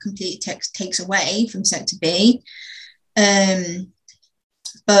think that completely takes away from Sector B.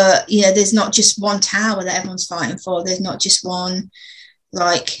 But yeah, there's not just one tower that everyone's fighting for. There's not just one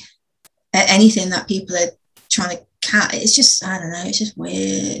anything that people are trying to cat. It's just, I don't know, it's just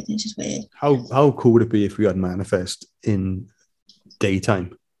weird. How cool would it be if we had Manifest in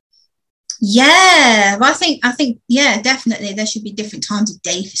daytime? Yeah, well, I think, yeah, definitely there should be different times of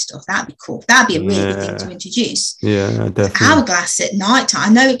day for stuff. That'd be cool. That'd be a really good thing to introduce. Yeah, definitely. Hourglass at night time.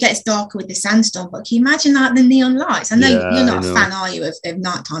 I know it gets darker with the sandstorm, but can you imagine like the neon lights? I know you're not a fan, are you, of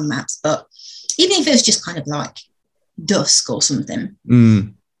nighttime maps? But even if it was just kind of like dusk or something,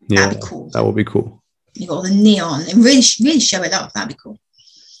 that'd be cool. That would be cool. You got all the neon and really show it off. That'd be cool.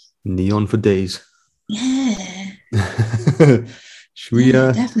 Neon for days. Yeah. Should we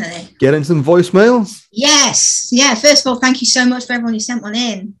definitely get in some voicemails? Yes. Yeah. First of all, thank you so much for everyone who sent one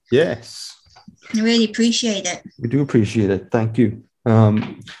in. Yes. I really appreciate it. We do appreciate it. Thank you.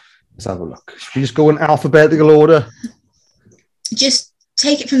 Let's have a look. Should we just go in alphabetical order? Just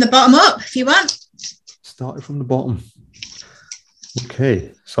take it from the bottom up if you want. Start it from the bottom.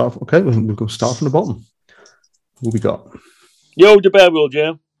 Okay. We'll go start from the bottom. What we got? Yo, the Bear Wheel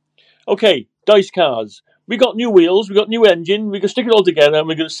Jam. Okay, Dice Cars. We got new wheels, we got new engine, we can stick it all together and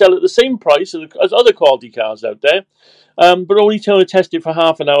we're going to sell it at the same price as other quality cars out there, but only trying to test it for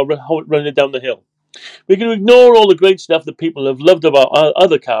half an hour running it down the hill. We're going to ignore all the great stuff that people have loved about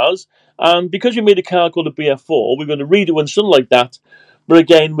other cars, and because we made a car called the BF4, we're going to redo one something like that, but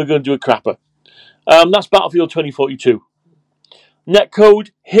again, we're going to do a crapper. That's Battlefield 2042.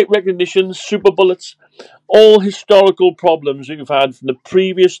 Netcode, hit recognition, super bullets, all historical problems we've had from the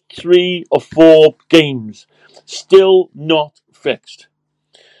previous 3 or 4 games, still not fixed.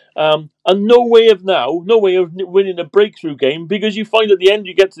 And no way of winning a breakthrough game, because you find at the end,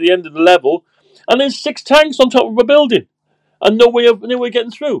 you get to the end of the level, and there's 6 tanks on top of a building, and no way of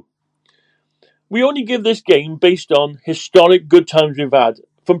getting through. We only give this game based on historic good times we've had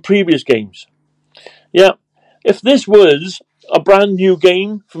from previous games. Yeah, if this was a brand new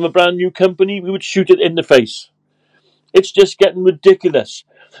game from a brand new company, we would shoot it in the face. It's just getting ridiculous.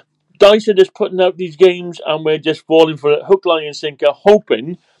 DICE are just putting out these games and we're just falling for it hook, line and sinker,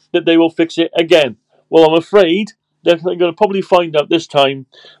 hoping that they will fix it again. Well, I'm afraid they're going to probably find out this time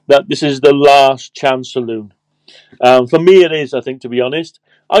that this is the last chance saloon. For me it is, I think, to be honest.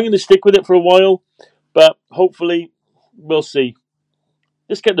 I'm going to stick with it for a while, but hopefully we'll see.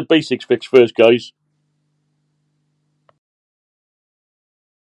 Let's get the basics fixed first, guys.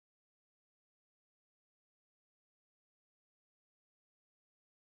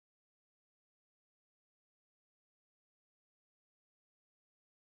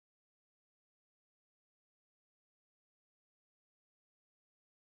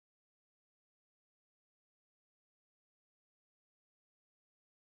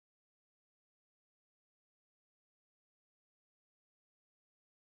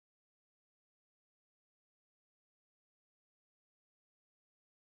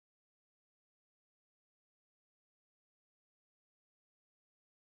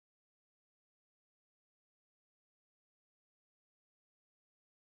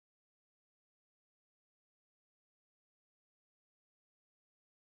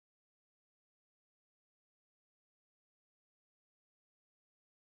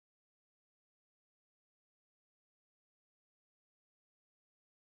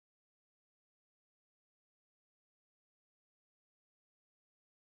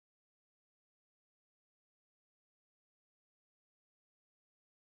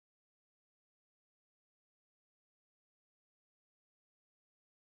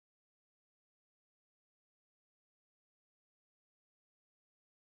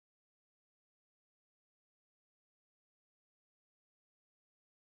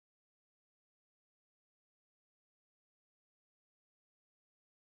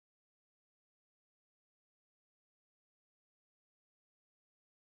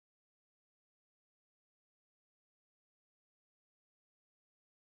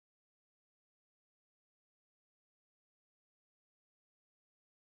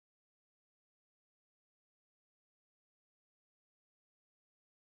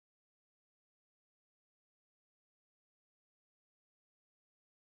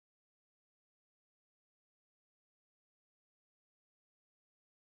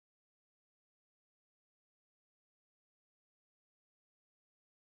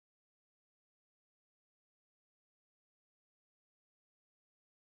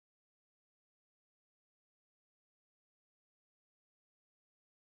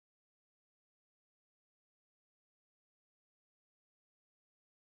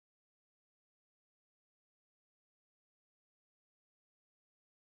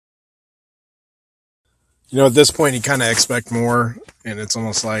 At this point, you kind of expect more, and it's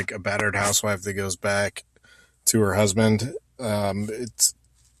almost like a battered housewife that goes back to her husband. It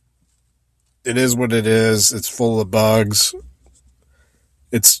is what it is. It's full of bugs.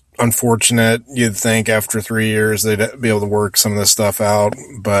 It's unfortunate. You'd think after 3 years they'd be able to work some of this stuff out,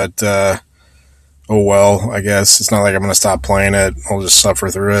 but oh well, I guess. It's not like I'm going to stop playing it. I'll just suffer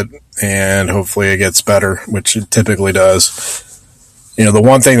through it, and hopefully it gets better, which it typically does. You know, the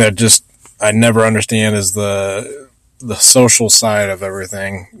one thing that just I never understand is the social side of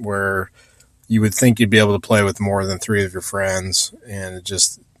everything, where you would think you'd be able to play with more than 3 of your friends, and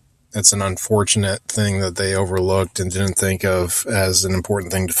it's an unfortunate thing that they overlooked and didn't think of as an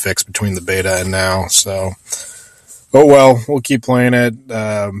important thing to fix between the beta and now. So, oh well, we'll keep playing it.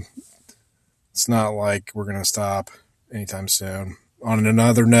 It's not like we're going to stop anytime soon. On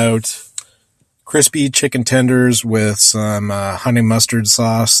another note, crispy chicken tenders with some honey mustard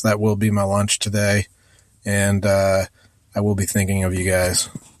sauce. That will be my lunch today. And I will be thinking of you guys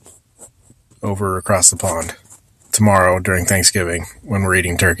over across the pond tomorrow during Thanksgiving when we're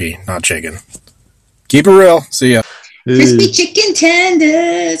eating turkey, not chicken. Keep it real. See ya. Crispy chicken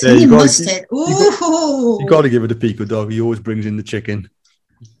tenders. Honey mustard. Ooh. You got to give it a Pico Dog. He always brings in the chicken.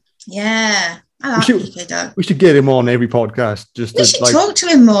 Yeah. I like Pico Dog. We should get him on every podcast. We should talk to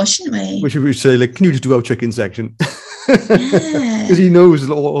him more, shouldn't we? We should say, like, can you just do our chicken section? Because he knows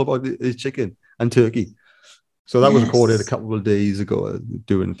all about his chicken and turkey. So that was recorded a couple of days ago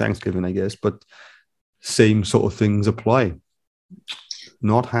during Thanksgiving, I guess. But same sort of things apply.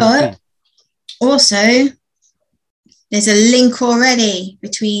 Not happy. But also, there's a link already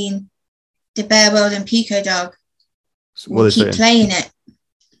between the Bear World and Pico Dog. So we'll keep playing it.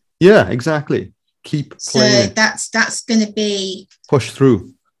 Yeah, exactly. Keep playing. So that's going to be push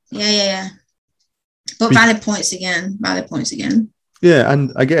through. Yeah. But valid points again. Yeah,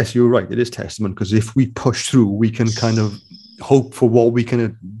 and I guess you're right. It is testament, because if we push through, we can kind of hope for what we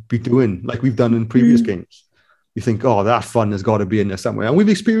can be doing, like we've done in previous games. You think, oh, that fun has got to be in there somewhere, and we've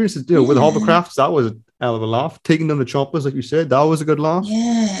experienced it. With Hovercrafts, that was a hell of a laugh. Taking down the choppers, like you said, that was a good laugh.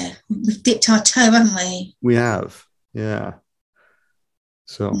 Yeah, we've dipped our toe, haven't we? We have, yeah.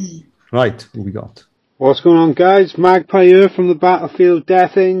 So, right, what we got? What's going on, guys? Magpie here from the Battlefield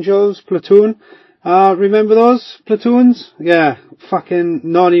Death Angels platoon. Remember those platoons? Yeah, fucking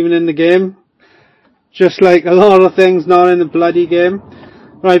not even in the game. Just like a lot of things not in the bloody game.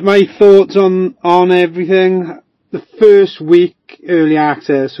 Right, my thoughts on everything. The first week early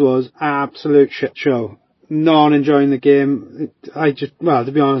access was absolute shit show. Not enjoying the game.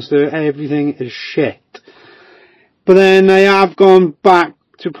 To be honest, everything is shit. But then I have gone back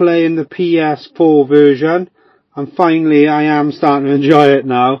to play in the PS4 version, and finally I am starting to enjoy it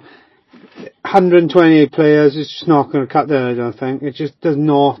now. 128 players is just not going to cut there, I don't think. It just does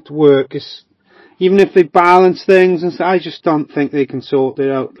not work. Even if they balance things, and I just don't think they can sort it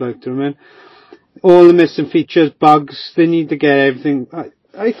out. Like, do you know what I mean? All the missing features, bugs, they need to get everything.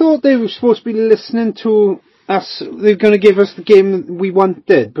 I thought they were supposed to be listening to us. They're going to give us the game that we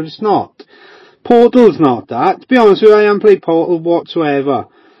wanted, but it's not. Portal's not that. To be honest with you, I haven't played Portal whatsoever.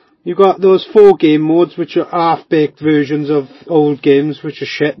 You've got those 4 game modes, which are half-baked versions of old games, which are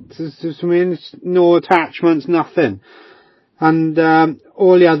shit. I mean, it's no attachments, nothing. And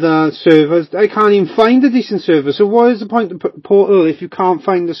all the other servers, I can't even find a decent server. So what is the point of Portal if you can't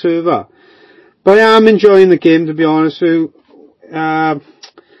find the server? But I am enjoying the game, to be honest with you.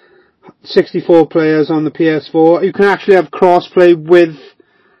 64 players on the PS4. You can actually have cross-play with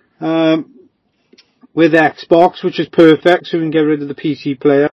Xbox, which is perfect, so we can get rid of the PC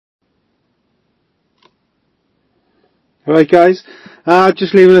player. Alright, guys,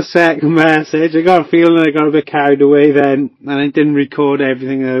 just leaving a second message. I got a feeling I got a bit carried away then, and I didn't record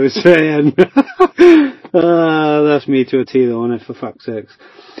everything I was saying. That's me to a T though, innit, for fuck's sakes.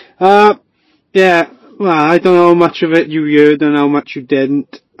 Yeah, well, I don't know how much of it you heard and how much you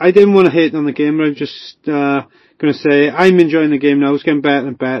didn't. I didn't want to hate on the game, but I'm just going to say I'm enjoying the game now. It's getting better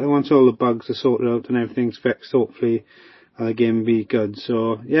and better. Once all the bugs are sorted out and everything's fixed, hopefully the game will be good.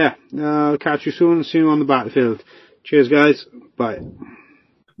 So, yeah, I'll catch you soon. See you on the battlefield. Cheers, guys. Bye.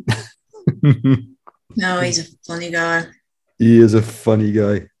 No, he's a funny guy. He is a funny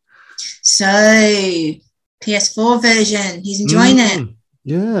guy. So, PS4 version. He's enjoying it.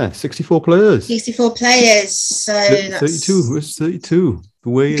 Yeah, 64 players. 64 players. So 32. It's 32. The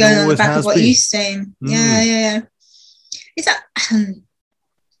way going it always on the back has of what been. you're saying. Yeah. Is that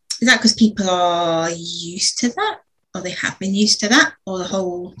because people are used to that? Or they have been used to that? Or the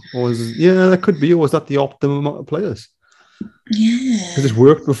whole... Yeah, that could be. Or was that the optimum amount of players? Yeah. Because it's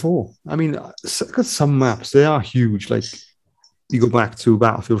worked before. I mean, look at some maps. They are huge. Like, you go back to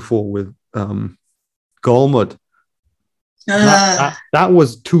Battlefield 4 with Golmud. That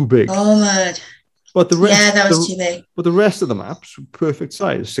was too big. Golmud. But the rest, that was too big. But the rest of the maps, perfect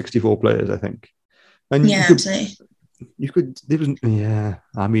size, 64 players, I think. And absolutely.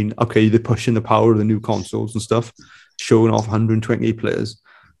 I mean, okay, they're pushing the power of the new consoles and stuff, showing off 128 players,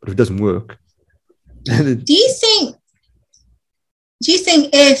 but if it doesn't work, Do you think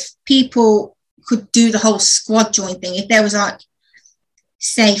if people could do the whole squad join thing, if there was like,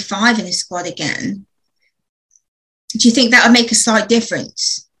 say, 5 in a squad again, do you think that would make a slight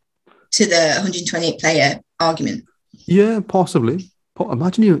difference to the 128 player argument? Yeah, possibly.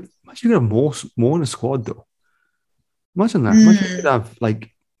 Imagine you have more in a squad though. Imagine that. Imagine you could have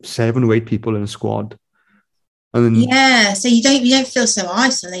like 7 or 8 people in a squad. And then, so you don't feel so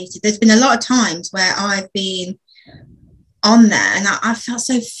isolated. There's been a lot of times where I've been on there and I felt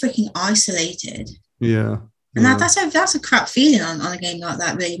so freaking isolated. Yeah. And that's a crap feeling on a game like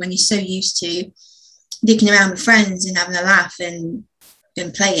that, really, when you're so used to dicking around with friends and having a laugh and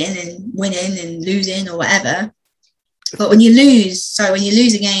playing and winning and losing or whatever. But when you lose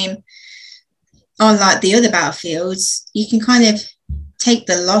a game on like the other Battlefields, you can kind of take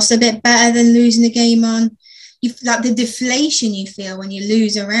the loss a bit better than losing a game on. You like the deflation you feel when you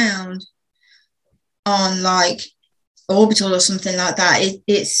lose around on like Orbital or something like that.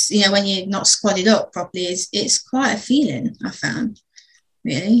 It's when you're not squadded up properly, it's quite a feeling, I found,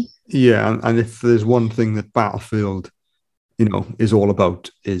 really. Yeah, and if there's one thing that Battlefield, is all about,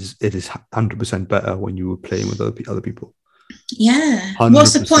 is it is 100% better when you were playing with other people. Yeah. 100%.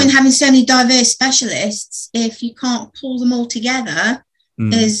 What's the point in having so many diverse specialists if you can't pull them all together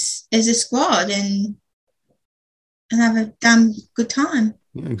as a squad and have a damn good time?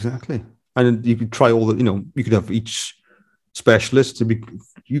 Yeah, exactly. And you could try all the, you could have each specialist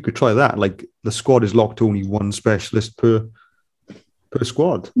you could try that. Like the squad is locked to only one specialist per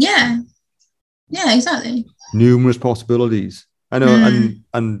squad. Yeah. Yeah, exactly. Numerous possibilities. I know,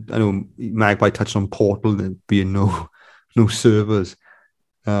 and I know Magpie touched on Portal and being no servers.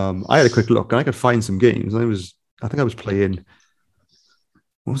 I had a quick look and I could find some games. And I think I was playing.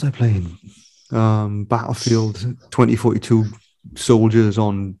 What was I playing? Battlefield 2042 soldiers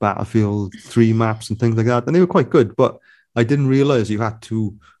on Battlefield 3 maps and things like that, and they were quite good. But I didn't realize you had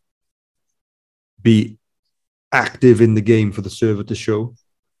to be active in the game for the server to show.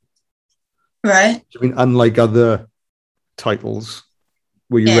 Right. I mean, unlike other titles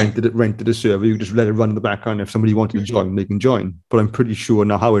where you rented a server, you just let it run in the background. If somebody wanted to join, they can join. But I'm pretty sure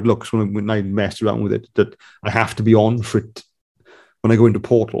now how it looks when I messed around with it, that I have to be on for it when I go into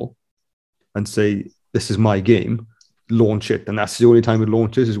Portal and say, this is my game, launch it. And that's the only time it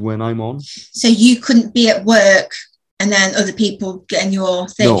launches is when I'm on. So you couldn't be at work and then other people getting your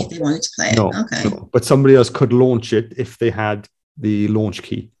thing if they wanted to play it? Okay. No. But somebody else could launch it if they had the launch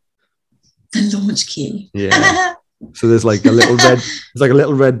key. The launch key. Yeah. So there's like a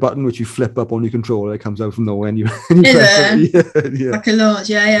little red button which you flip up on your controller. It comes out from nowhere and you press it. Yeah. Like a launch,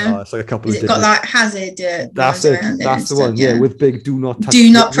 yeah. It's like a couple of. It got like hazard. That's it. That's the one. Yeah, with big do not touch. Do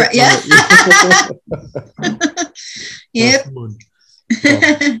not press. Yeah. Yep.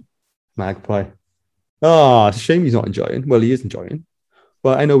 Magpie. It's a shame he's not enjoying. Well, he is enjoying.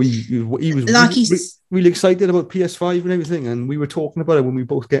 But I know he was like really excited about PS5 and everything, and we were talking about it when we were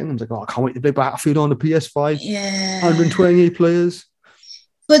both getting them. I was like, I can't wait to play Battlefield on the PS5. Yeah. 128 players.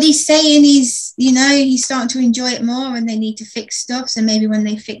 But he's saying he's starting to enjoy it more and they need to fix stuff. So maybe when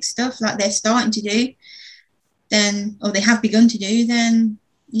they fix stuff like they're starting to do, then, or they have begun to do, then,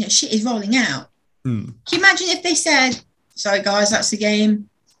 shit is rolling out. Can you imagine if they said, sorry guys, that's the game,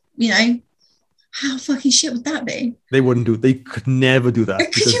 how fucking shit would that be? They wouldn't do it. They could never do that.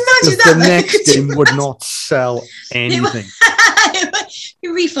 Could you imagine that? The next game would not sell anything.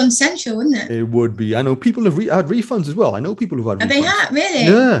 Refund central, wouldn't it? It would be. I know people have had refunds as well. I know people who've had refunds. They have, really?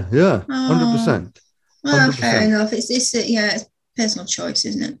 Yeah, 100%. Well, fair enough. It's personal choice,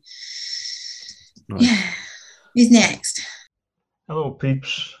 isn't it? Right. Yeah. Who's next? Hello,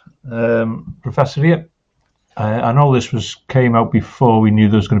 peeps. Professor here. I know this came out before we knew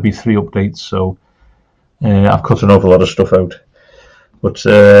there was going to be 3 updates, so I've cut an awful lot of stuff out. But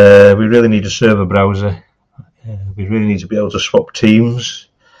we really need a server browser. We really need to be able to swap teams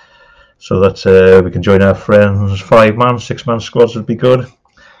so that we can join our friends. 5-man, 6-man squads would be good.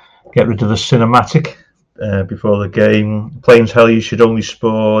 Get rid of the cinematic before the game. Planes heli should only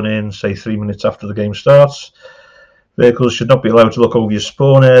spawn in, say, 3 minutes after the game starts. Vehicles should not be allowed to look over your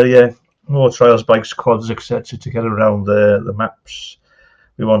spawn area. More trials, bikes, quads, etc. to get around the maps.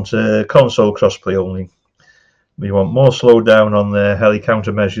 We want console crossplay only. We want more slowdown on the heli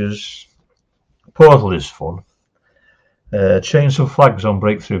countermeasures. Portal is fun. Change some flags on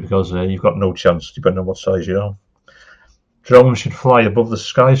breakthrough because you've got no chance depending on what size you're on. Drones should fly above the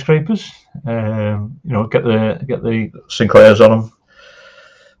skyscrapers. Get the Sinclairs on them.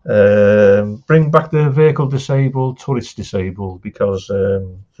 Bring back the vehicle disabled, turrets disabled because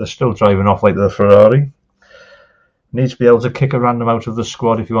they're still driving off like the Ferrari. You need to be able to kick a random out of the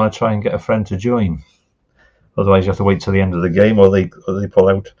squad if you want to try and get a friend to join. Otherwise, you have to wait till the end of the game, or they pull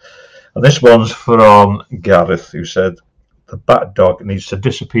out. And this one's from Gareth, who said the bat dog needs to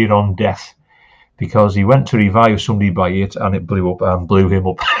disappear on death because he went to revive somebody by it and it blew up and blew him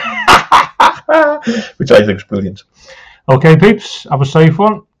up. Which I think is brilliant. Okay, peeps, have a safe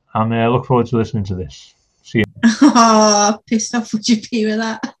one, and look forward to listening to this. See you. Oh, pissed off would you be with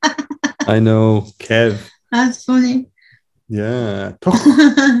that? I know, Kev. That's funny. Yeah. Talk.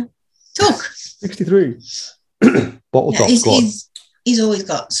 63. Bottle top squad. He's always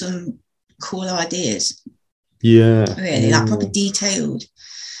got some cool ideas. Yeah. Really, like proper detailed,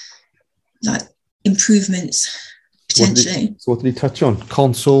 like improvements, potentially. So what did he touch on?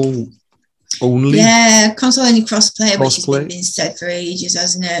 Console only? Yeah, console only crossplay, which has been said for ages,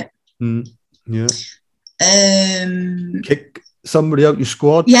 hasn't it? Yeah. Um, Kick somebody out your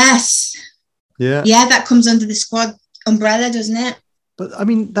squad? Yes. Yeah. Yeah, that comes under the squad umbrella, doesn't it? But I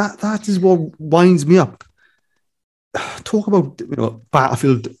mean, that is what winds me up. Talk about,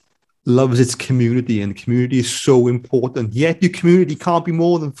 Battlefield loves its community, and the community is so important. Yet your community can't be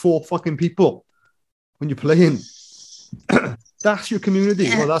more than 4 fucking people when you're playing. That's your community.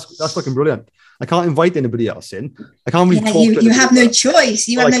 Yeah. Well, that's fucking brilliant. I can't invite anybody else in. I can't really talk to you have no choice.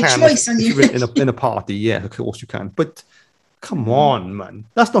 You have no choice on you. In a party, yeah, of course you can. But come on, man.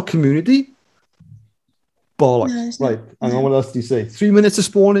 That's not community. Bollocks. No, right. Hang on, what else did he say? 3 minutes to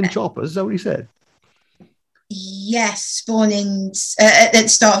spawn in choppers. Is that what he said? Yes, spawning at the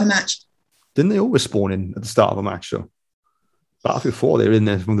start of a match. Didn't they always spawn in at the start of a match, though? Battlefield 4, they were in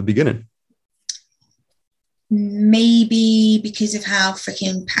there from the beginning. Maybe because of how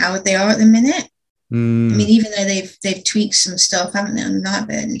freaking powered they are at the minute. I mean, even though they've tweaked some stuff, haven't they, on the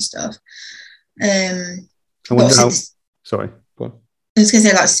Nightbird and stuff. Sorry, go on. I was going to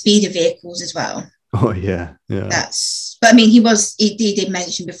say, like, speed of vehicles as well. Oh yeah. But I mean, he did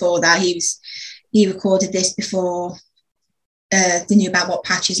mention before that he recorded this before they knew about what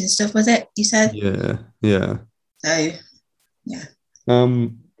patches and stuff, was it? You said? Yeah. So, yeah.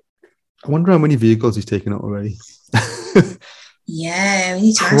 I wonder how many vehicles he's taken out already. Yeah, we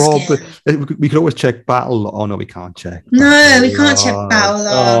need to ask him. We could always check battle. Oh no, we can't check. No, we can't check battle.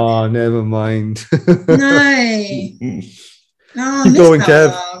 Oh, never mind. No. Keep going,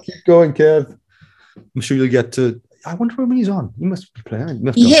 Kev. Keep going, Kev. I'm sure you'll get to. I wonder how many he's on. He must be playing.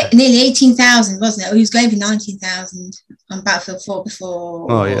 He hit nearly 18,000, wasn't it? Or he was going for 19,000 on Battlefield 4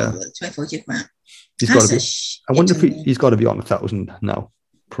 before. Oh yeah. 24 did come out. He's got to be. I wonder if he's got to be on 1,000 now.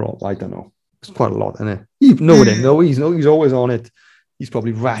 I don't know. It's quite a lot, isn't it? You know it. No, he's always on it. He's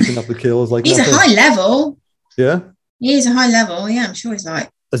probably racking up the kills like. He's nothing. A high level. Yeah. He is a high level. Yeah, I'm sure he's like.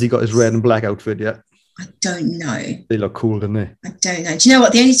 Has he got his red and black outfit yet? I don't know. They look cool, don't they? I don't know. Do you know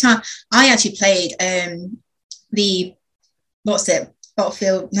what? The only time I actually played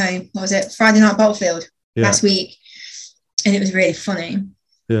Battlefield? No, what was it? Friday Night Battlefield last week, and it was really funny.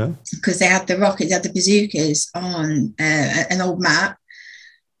 Yeah. Because they had the rockets, they had the bazookas on an old map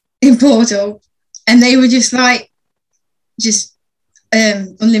in Portal, and they were just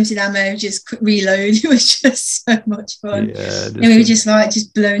unlimited ammo, just quick reload. It was just so much fun. Yeah, and we were just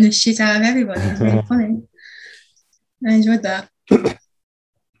blowing the shit out of everybody. It was really funny. I enjoyed that.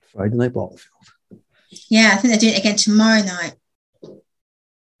 Friday Night Battlefield. Yeah, I think they're doing it again tomorrow night.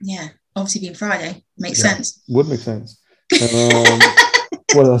 Yeah, obviously being Friday makes sense. Would make sense.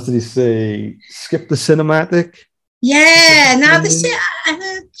 What else did he say? Skip the cinematic. Yeah, now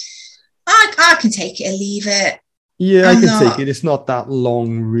I can take it or leave it. Yeah, I can take it. It's not that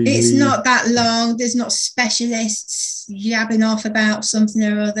long, really. It's not that long. There's not specialists yabbing off about something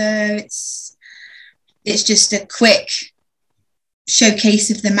or other. It's just a quick showcase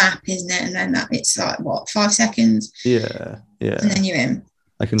of the map, isn't it? And then it's like, 5 seconds? Yeah. And then you're in.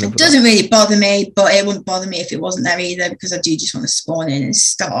 It doesn't really bother me, but it wouldn't bother me if it wasn't there either, because I do just want to spawn in and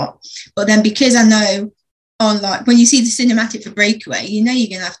start. But then because I know when you see the cinematic for Breakaway, you know you're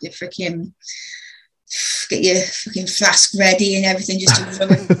going to have to freaking get your fucking flask ready and everything just to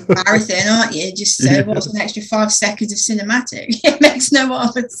run a marathon, aren't you? Just so what's an extra 5 seconds of cinematic? It makes no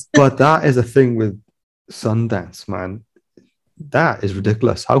odds. But that is the thing with Sundance, man. That is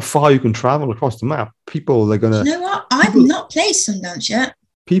ridiculous. How far you can travel across the map. People are going to... You know what? I've not played Sundance yet.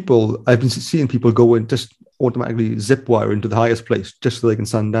 I've been seeing people go and just automatically zip wire into the highest place just so they can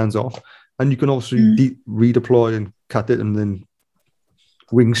Sundance off. And you can also redeploy and cut it and then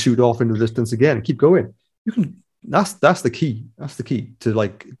wing shoot off into the distance again and keep going. You can. That's the key. That's the key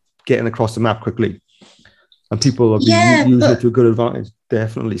to getting across the map quickly. And people are using it to a good advantage.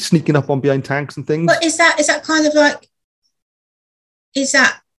 Definitely sneaking up on behind tanks and things. But is that kind of like? Is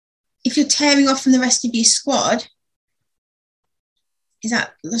that if you're tearing off from the rest of your squad?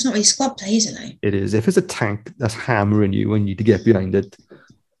 that's not really squad play, is it though? It is. If it's a tank that's hammering you and you need to get behind it,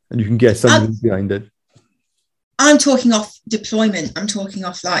 and you can get something behind it. I'm talking off deployment. I'm talking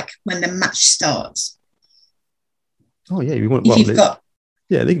off like when the match starts. Oh yeah,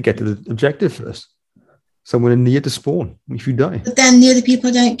 they can get to the objective first. Someone near to spawn if you die. But then the other people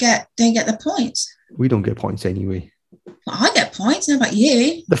don't get the points. We don't get points anyway. Well, I get points. How about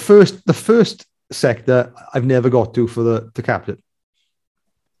you? The first sector I've never got to for the captain.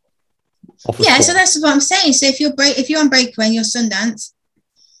 Yeah, so that's what I'm saying. So if you're on breakaway and you're Sundance,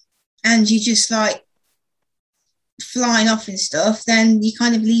 and you just like flying off and stuff, then you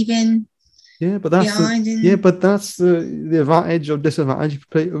kind of leaving. Yeah, but that's the advantage or disadvantage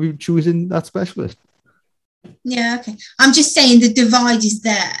of choosing that specialist. Yeah, okay. I'm just saying the divide is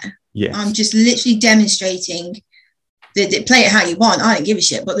there. Yeah. I'm just literally demonstrating that play it how you want. I don't give a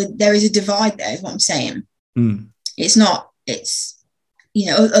shit, but there is a divide there, is what I'm saying. It's other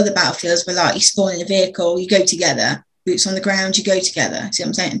battlefields where like you spawn in a vehicle, you go together, boots on the ground, you go together. See what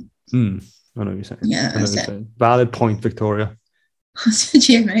I'm saying? I know what you're saying. Yeah, that's it. Valid point, Victoria.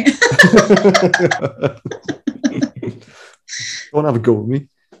 Cheers, mate. Don't have a go with me.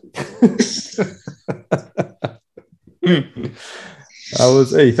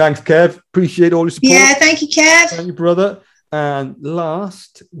 Thanks, Kev. Appreciate all your support. Yeah, thank you, Kev. Thank you, brother. And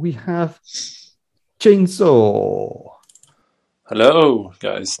last, we have Chainsaw. Hello,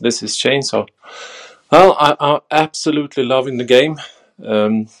 guys. This is Chainsaw. Well, I'm absolutely loving the game.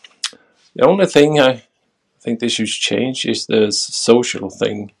 The only thing I think they should change is the social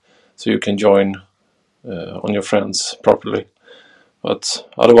thing, so you can join on your friends properly. But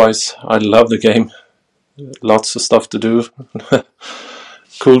otherwise, I love the game. Lots of stuff to do.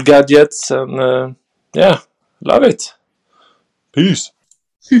 Cool gadgets, and love it. Peace.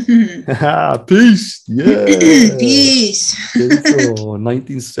 Peace. Yeah. Peace.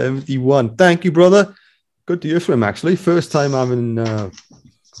 1971. Thank you, brother. Good to hear from him, actually. First time having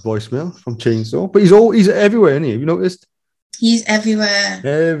voicemail from Chainsaw. But he's everywhere, isn't he? Have you noticed? He's everywhere.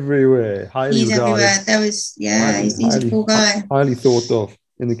 Everywhere. He's everywhere. He's a cool guy. Highly thought of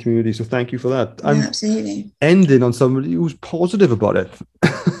in the community. So thank you for that. Yeah, absolutely. Ending on somebody who's positive about it.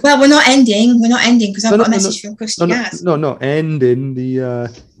 Well, we're not ending because I've got a message from Krusty Gaz. No, ending the.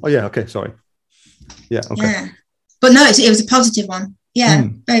 Oh yeah, okay, sorry. Yeah, okay. Yeah, but no, it was a positive one. Yeah,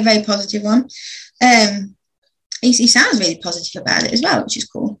 very, very positive one. He sounds really positive about it as well, which is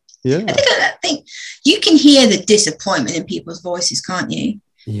cool. Yeah, I think you can hear the disappointment in people's voices, can't you?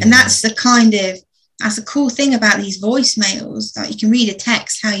 Yeah. And that's the cool thing about these voicemails. Like you can read a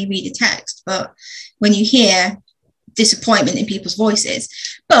text how you read a text, but when you hear disappointment in people's voices,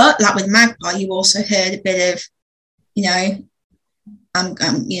 but like with Magpie, you also heard a bit of,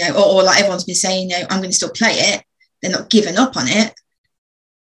 or like everyone's been saying, I'm going to still play it. They're not giving up on it.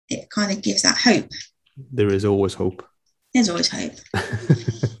 It kind of gives that hope. There is always hope. There's always hope.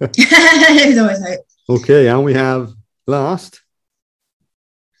 There's always hope. Okay, and we have last.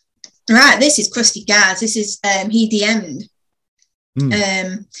 Right, this is Krusty Gaz. This is he DM'd.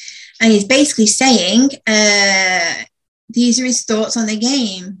 And he's basically saying these are his thoughts on the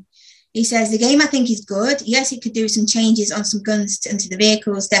game. He says the game I think is good. Yes, it could do some changes on some guns and to the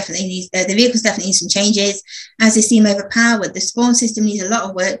vehicles. The vehicles definitely need some changes as they seem overpowered. The spawn system needs a lot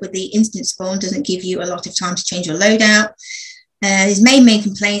of work. With the instant spawn, doesn't give you a lot of time to change your loadout. His main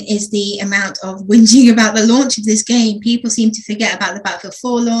complaint is the amount of whinging about the launch of this game. People seem to forget about the Battlefield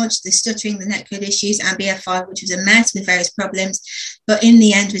 4 launch, the stuttering, the netcode issues, and BF5, which was a mess with various problems. But in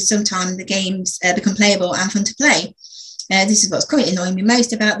the end, with some time, the games become playable and fun to play. This is what's quite annoying me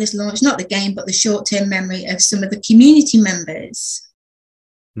most about this launch, not the game, but the short-term memory of some of the community members.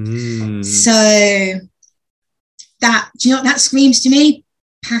 So that screams to me?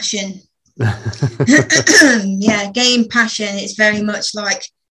 Passion. Yeah, game passion. It's very much like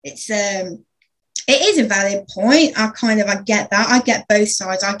it is a valid point. I get that. I get both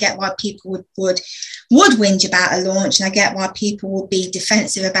sides. I get why people would whinge about a launch, and I get why people would be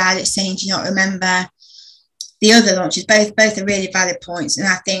defensive about it, saying, do you not remember the other launches? Both are really valid points, and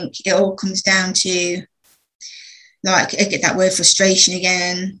I think it all comes down to, like, I get that word frustration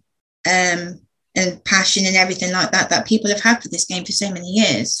again, and passion and everything like that people have had for this game for so many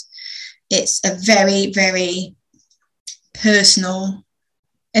years. It's a very, very personal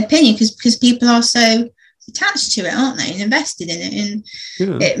opinion because people are so attached to it, aren't they, and invested in it, and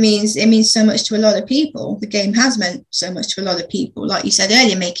it means so much to a lot of people. The game has meant so much to a lot of people, like you said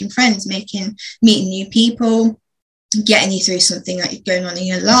earlier, making friends, meeting new people, getting you through something that's going on in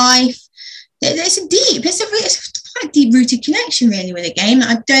your life. It's a quite deep-rooted connection really with a game.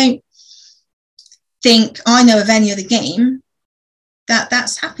 I don't think I know of any other game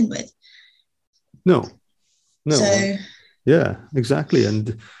that's happened with. No. So, yeah, exactly.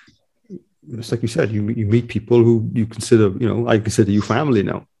 And it's like you said, you meet people who you consider, I consider you family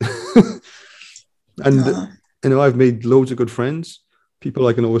now. And I've made loads of good friends, people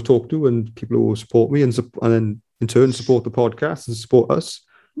I can always talk to, and people who will support me, and then in turn support the podcast and support us.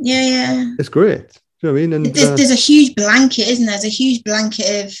 Yeah. It's great. You know what I mean? And there's a huge blanket, isn't there? There's a huge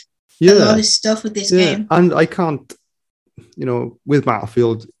blanket of a lot of stuff with this game. And I can't, with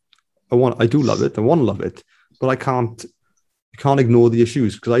Battlefield, I do love it. I want to love it, but I can't ignore the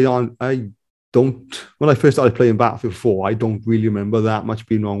issues, because I don't. When I first started playing Battlefield 4, I don't really remember that much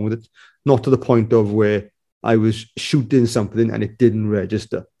being wrong with it. Not to the point of where I was shooting something and it didn't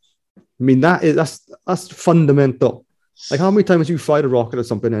register. I mean, that's fundamental. Like, how many times you fired a rocket or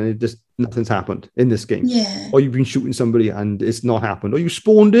something and nothing's happened in this game? Yeah. Or you've been shooting somebody and it's not happened. Or you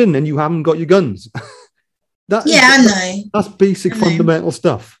spawned in and you haven't got your guns. I know. That's basic fundamental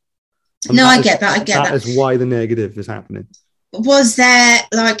stuff. And I get that. That is why the negative is happening. Was there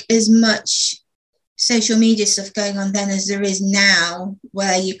like as much social media stuff going on then as there is now,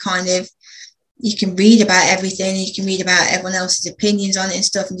 where you can read about everything, you can read about everyone else's opinions on it and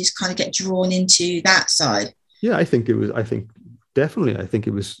stuff, and just kind of get drawn into that side? Yeah, I think it was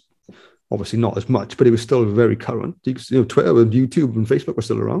obviously not as much, but it was still very current. Twitter and YouTube and Facebook were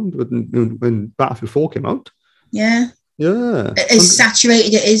still around when Battlefield 4 came out. Yeah. As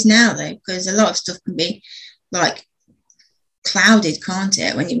saturated it is now, though, because a lot of stuff can be like clouded, can't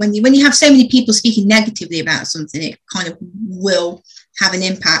it? When you have so many people speaking negatively about something, it kind of will have an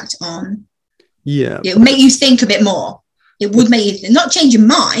impact on. Yeah. It will make you think a bit more. It would make you not change your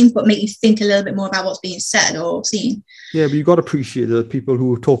mind, but make you think a little bit more about what's being said or seen. Yeah, but you've got to appreciate that people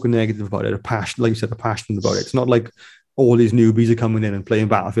who are talking negative about it are passionate, like you said, are passionate about it. It's not like all these newbies are coming in and playing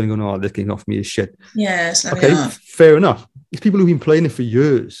Battlefield and going, this game off me is shit. Yeah, okay, fair enough. It's people who've been playing it for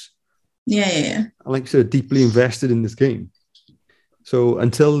years. Yeah. And like you said, deeply invested in this game. So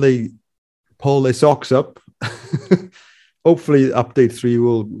until they pull their socks up, hopefully update 3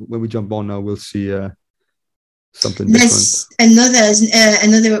 when we jump on now, we'll see something There's different.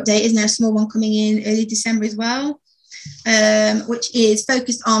 Another update, is now a small one coming in early December as well, which is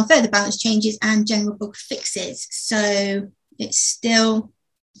focused on further balance changes and general bug fixes. So it's still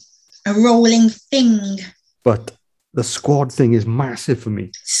a rolling thing. But the squad thing is massive for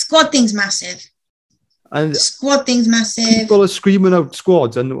me. Squad thing's massive. People are screaming out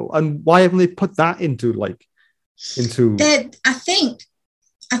squads, and why haven't they put that into? I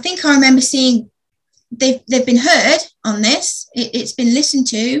think I remember seeing they've been heard on this. It's been listened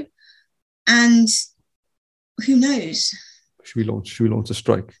to, and who knows? Should we launch a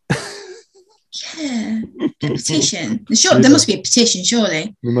strike? Yeah, a petition. There must be a petition,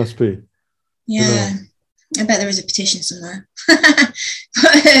 surely. There must be. Yeah, I bet there is a petition somewhere.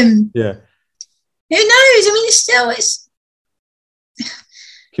 But yeah. Who knows? I mean, it's can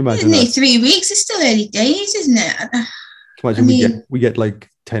you imagine that? 3 weeks. It's still early days, isn't it? Can you imagine we get like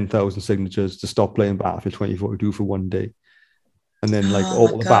 10,000 signatures to stop playing Battlefield 2042 for one day, and then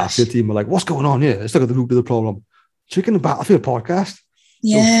all the Battlefield team are like, "What's going on here? Let's look at the root of the problem." Chicken and Battlefield podcast.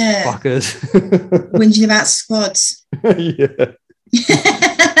 Yeah, those fuckers whinging about squads. Yeah.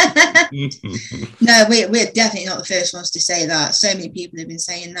 No, we're definitely not the first ones to say that. So many people have been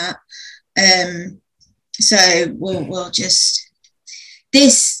saying that. So we'll just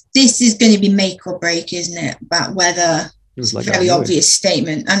this is going to be make or break, isn't it? About whether it's a very obvious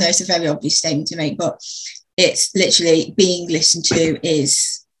statement. I know it's a very obvious statement to make, but it's literally being listened to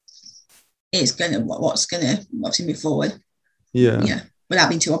is going to what's going to move forward. Yeah. Without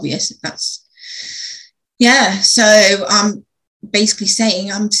being too obvious. So I'm basically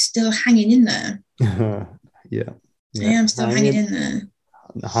saying I'm still hanging in there. Yeah, I'm still hanging in there.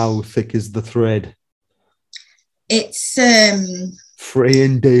 How thick is the thread? It's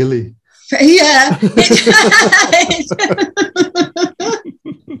fraying daily. Yeah.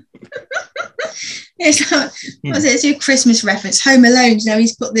 It's like, it's a Christmas reference. Home Alone,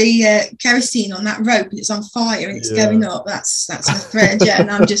 he's put the kerosene on that rope and it's on fire and it's going up. That's the thread,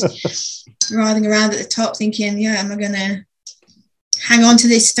 and I'm just riding around at the top thinking, am I going to hang on to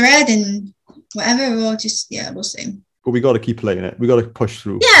this thread and whatever, or just, we'll see. But we got to keep playing it. We got to push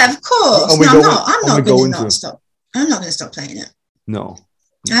through. Yeah, of course. I'm not going to stop. I'm not going to stop playing it. No.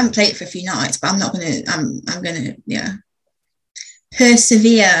 I haven't played it for a few nights, but I'm not going to. I'm going to.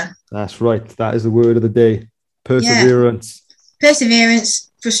 Persevere. That's right. That is the word of the day. Perseverance. Yeah.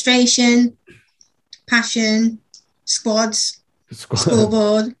 Perseverance, frustration, passion, squads,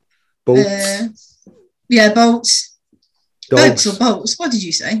 scoreboard, bolts. Bolts. Dogs. Boats or bolts? What did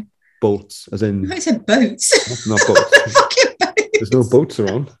you say? Bolts, as in. I said boats. Not boats. Fucking boats. There's no boats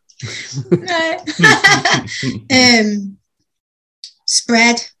around. No.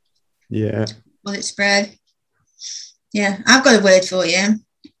 Spread. Yeah. Well, it's spread. Yeah, I've got a word for you.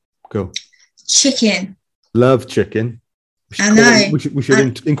 Go. Chicken. Love chicken. I know. We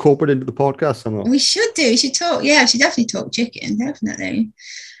should incorporate it into the podcast somehow. We should do. We should talk. Yeah, we should definitely talk chicken. Definitely.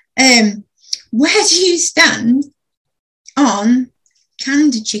 Where do you stand on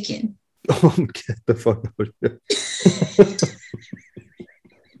canned chicken? Oh, get the fuck out of here.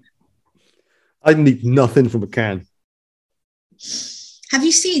 I didn't eat nothing from a can. Have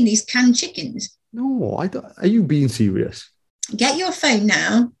you seen these canned chickens? No, I don't. Are you being serious? Get your phone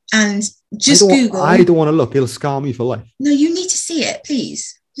now and just Google. I don't want to look. It'll scar me for life. No, you need to see it,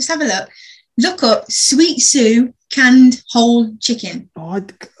 please. Just have a look. Look up Sweet Sue canned whole chicken. Oh,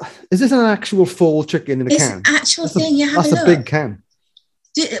 is this an actual full chicken in a can? It's an actual thing. You have a look. That's a big can.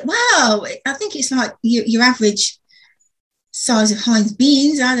 Wow, I think it's like your average size of Heinz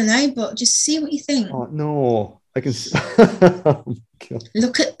beans. I don't know, but just see what you think. Oh no, I can. Oh,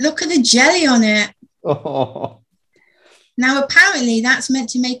 look at the jelly on it. Oh. Now, apparently, that's meant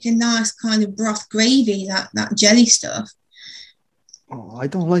to make a nice kind of broth gravy. That jelly stuff. Oh, I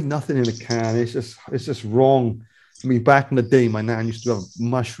don't like nothing in a can. It's just wrong. I mean, back in the day, my nan used to have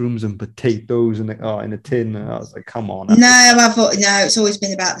mushrooms and potatoes in a tin. And I was like, come on. It's always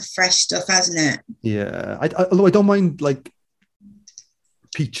been about the fresh stuff, hasn't it? Yeah. Although I don't mind like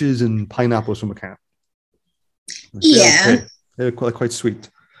peaches and pineapples from a can. They're quite sweet.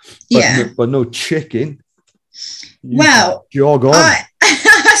 But no chicken. Well, jog on.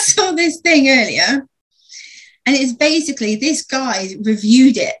 I saw this thing earlier, and it's basically this guy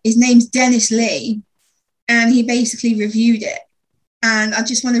reviewed it. His name's Dennis Lee. And he basically reviewed it. And I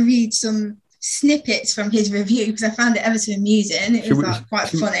just want to read some snippets from his review because I found it ever so amusing. It was quite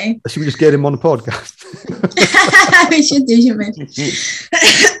funny. Should we just get him on the podcast? We should do, shouldn't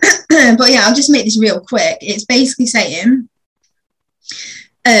we? But yeah, I'll just make this real quick. It's basically saying,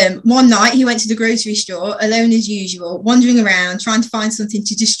 one night he went to the grocery store alone as usual, wandering around, trying to find something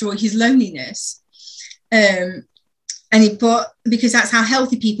to destroy his loneliness. And he put, because that's how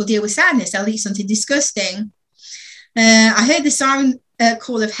healthy people deal with sadness, they'll eat something disgusting. I heard the siren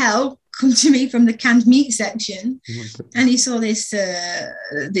call of hell come to me from the canned meat section. And he saw this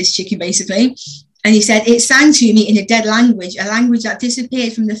chicken basically. And he said, it sang to me in a dead language, a language that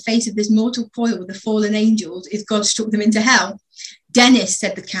disappeared from the face of this mortal coil with the fallen angels if God struck them into hell. Dennis,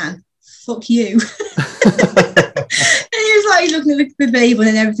 said the can, fuck you. And he was like looking at the label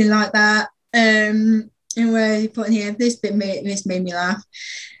and everything like that. And where he put in here, this made me laugh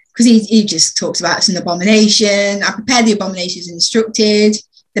because he just talks about it's an abomination. I prepared the abomination as instructed.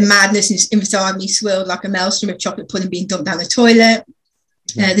 The madness inside me swirled like a maelstrom of chocolate pudding being dumped down the toilet.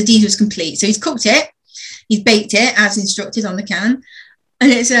 The deed was complete. So he's cooked it. He's baked it as instructed on the can. And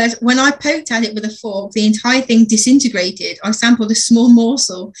it says, when I poked at it with a fork, the entire thing disintegrated. I sampled a small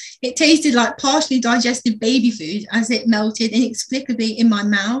morsel. It tasted like partially digested baby food as it melted inexplicably in my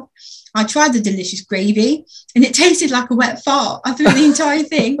mouth. I tried the delicious gravy and it tasted like a wet fart. I threw the entire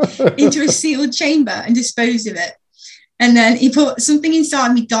thing into a sealed chamber and disposed of it. And then he put, something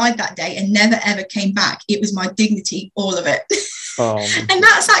inside me died that day and never ever came back. It was my dignity, all of it. And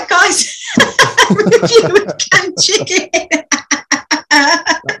that's that guy's review of canned chicken.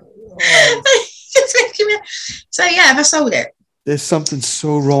 So yeah, I sold it. There's something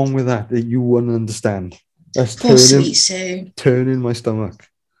so wrong with that you wouldn't understand. That's turning my stomach.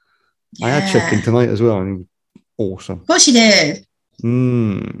 Yeah. I had chicken tonight as well, and it was awesome. Of course you did.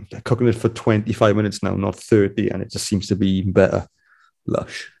 They're cooking it for 25 minutes now, not 30, and it just seems to be even better.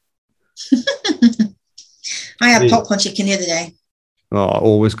 Lush. I had popcorn chicken the other day. Oh,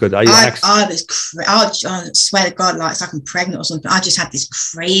 always good. I swear to God, like it's like I'm pregnant or something. I just had this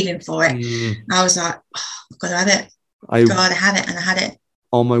craving for it. I was like, I've got to have it. Gotta have it, and I had it.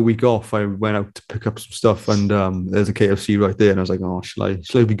 On my week off, I went out to pick up some stuff, and there's a KFC right there, and I was like, "Oh, shall I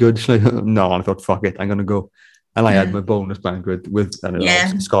be good? No, I thought, fuck it, I'm gonna go." And I had my bonus banquet with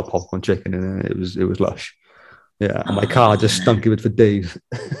it's got popcorn chicken, and it was lush. Yeah, and my car just stunk of it for days,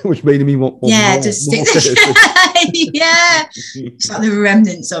 which made me more. Yeah, just stick. Yeah, it's like the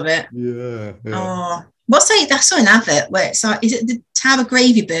remnants of it. Yeah. Oh, I saw an advert where it's like, is it the Tower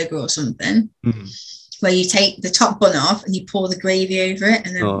Gravy Burger or something? Where you take the top bun off and you pour the gravy over it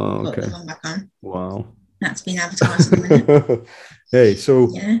and then put the one back on. Wow. That's been advertised at the minute. Hey,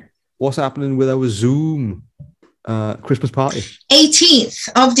 so what's happening with our Zoom Christmas party? 18th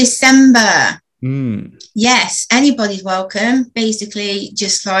of December. Yes, anybody's welcome. Basically,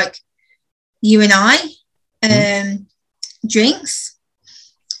 just like you and I, drinks,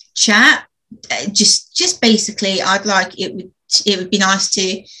 chat. Just basically, I'd like it it would be nice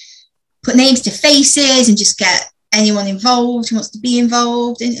to put names to faces and just get anyone involved who wants to be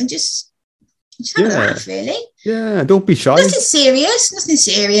involved and just have a laugh, really. Yeah, don't be shy. Nothing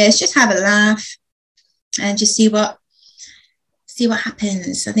serious. Just have a laugh and just see what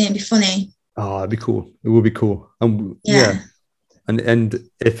happens. I think it'd be funny. Oh, it'd be cool. It would be cool. Yeah. And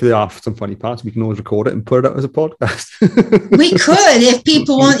if there are some funny parts, we can always record it and put it out as a podcast. We could, if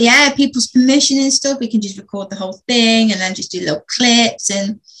people want, people's permission and stuff, we can just record the whole thing and then just do little clips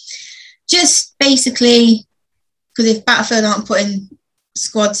and just basically, because if Battlefield aren't putting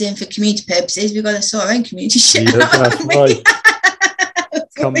squads in for community purposes, we've got to sort our own community shit out. That's right.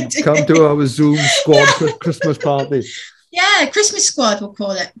 Come to our Zoom squad Christmas party. Yeah, Christmas squad, we'll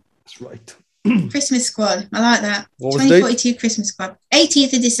call it. That's right. Christmas squad. I like that. What was 2042 Christmas squad.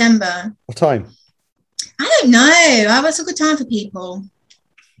 18th of December. What time? I don't know. What's a good time for people?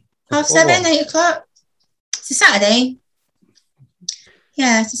 7:30, 8 o'clock. It's a Saturday.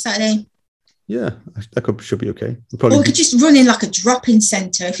 Yeah, it's a Saturday. Yeah, that should be okay. Or we could just run in like a drop-in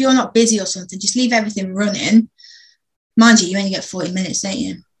centre. If you're not busy or something, just leave everything running. Mind you only get 40 minutes, don't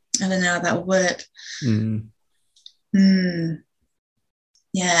you? I don't know how that will work.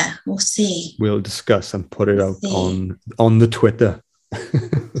 Yeah, we'll see. We'll discuss and put it out on the Twitter.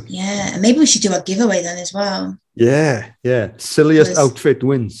 Yeah, and maybe we should do a giveaway then as well. Yeah. Silliest outfit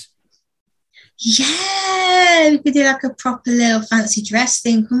wins. Yeah, we could do like a proper little fancy dress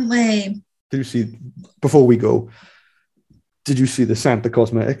thing, couldn't we? Did you see, before we go, did you see the Santa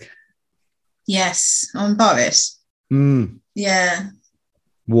cosmetic? Yes, on Boris. Yeah.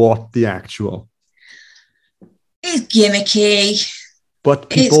 What the actual? It's gimmicky. But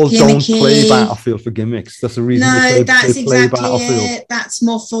people don't play Battlefield for gimmicks. That's the reason they play exactly Battlefield. It. That's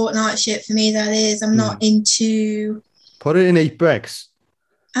more Fortnite shit for me, that is. I'm not into... Put it in 8-Bex.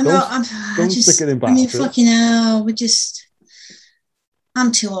 Don't stick it in Battlefield. I mean, fucking hell,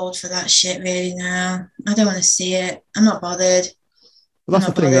 I'm too old for that shit really now. I don't want to see it. I'm not bothered. Well,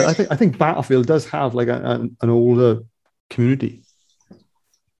 that's the thing. I think Battlefield does have like an older community. Do you know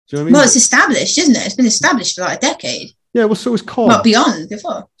what I mean? Well, it's established, isn't it? It's been established for like a decade. Yeah, well, so is COD. Not beyond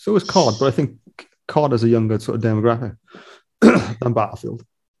before. So is COD, but I think COD has a younger sort of demographic than Battlefield.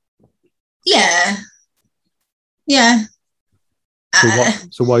 Yeah.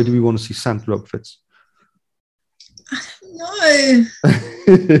 So why do we want to see Santa outfits? No, I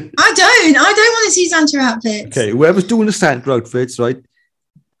don't want to see Santa outfits. Okay, whoever's doing the Santa outfits, right?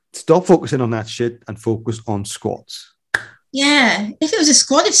 Stop focusing on that shit and focus on squads. Yeah, if it was a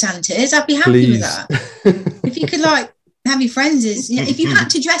squad of Santas, I'd be happy with that. If you could like have your friends if you had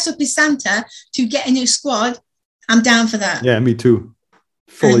to dress up as Santa to get in your squad, I'm down for that. Yeah, me too.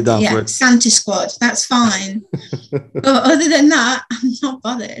 Fully down for it. Santa squad, that's fine. But other than that, I'm not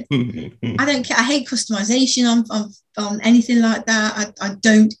bothered. I don't care. I hate customization on anything like that. I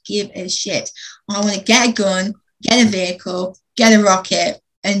don't give a shit. I want to get a gun, get a vehicle, get a rocket,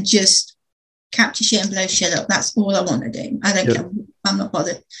 and just capture shit and blow shit up. That's all I want to do. I don't care. I'm not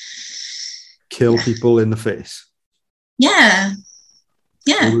bothered. Kill people in the face. Yeah.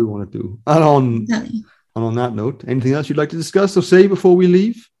 That's what we want to do. And on that note, anything else you'd like to discuss or say before we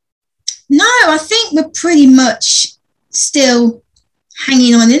leave? No, I think we're pretty much still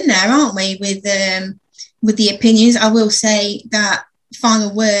hanging on in there, aren't we, with the opinions. I will say that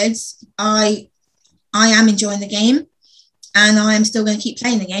final words, I am enjoying the game and I am still going to keep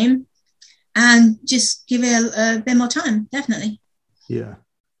playing the game and just give it a bit more time, definitely. Yeah,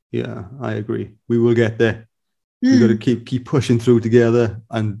 I agree. We will get there. We've got to keep pushing through together,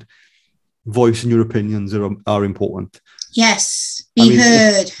 and voicing your opinions are important. Yes,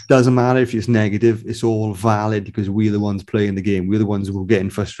 heard. It doesn't matter if it's negative, it's all valid because we're the ones playing the game. We're the ones who are getting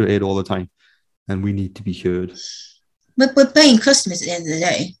frustrated all the time, and we need to be heard. But we're paying customers at the end of the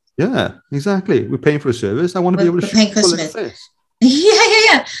day. Yeah, exactly. We're paying for a service. I want to be able to shoot people in the face.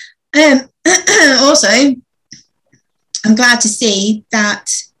 Yeah. Also, I'm glad to see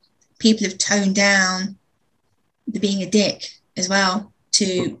that people have toned down the being a dick as well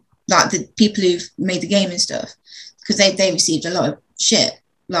to like the people who've made the game and stuff, because they received a lot of shit,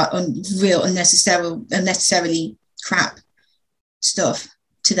 like real unnecessarily crap stuff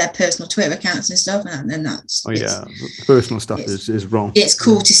to their personal Twitter accounts and stuff, and then that's personal stuff is wrong. It's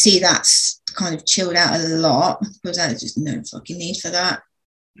cool to see that's kind of chilled out a lot, because there's just no fucking need for that.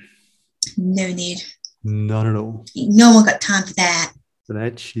 No need. None at all. No one got time for that. For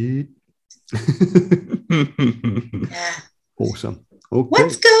that shit. Yeah. Awesome. Okay.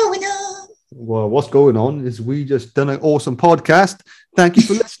 What's going on? Well, what's going on is we just done an awesome podcast. Thank you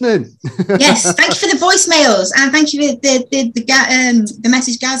for listening. Yes, thank you for the voicemails, and thank you for the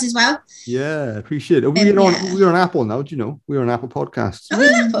message, Gaz, as well. Yeah, appreciate it. We're on Apple now. Do you know we're on Apple Podcasts? Oh,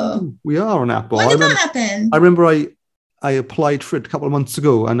 we're on Apple. We are on Apple. When did that happen? I remember I applied for it a couple of months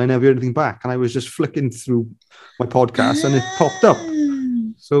ago, and I never heard anything back. And I was just flicking through my podcast, and it popped up.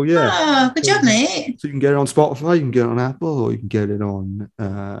 So yeah, good job, mate. So you can get it on Spotify, you can get it on Apple, or you can get it on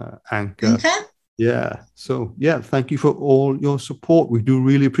Anchor. Yeah. So yeah, thank you for all your support. We do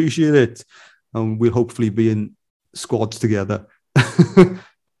really appreciate it, and we'll hopefully be in squads together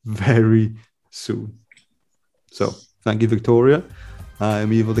very soon. So thank you, Victoria.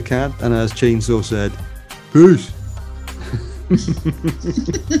 I'm Evil the Cat, and as Chainsaw said, peace.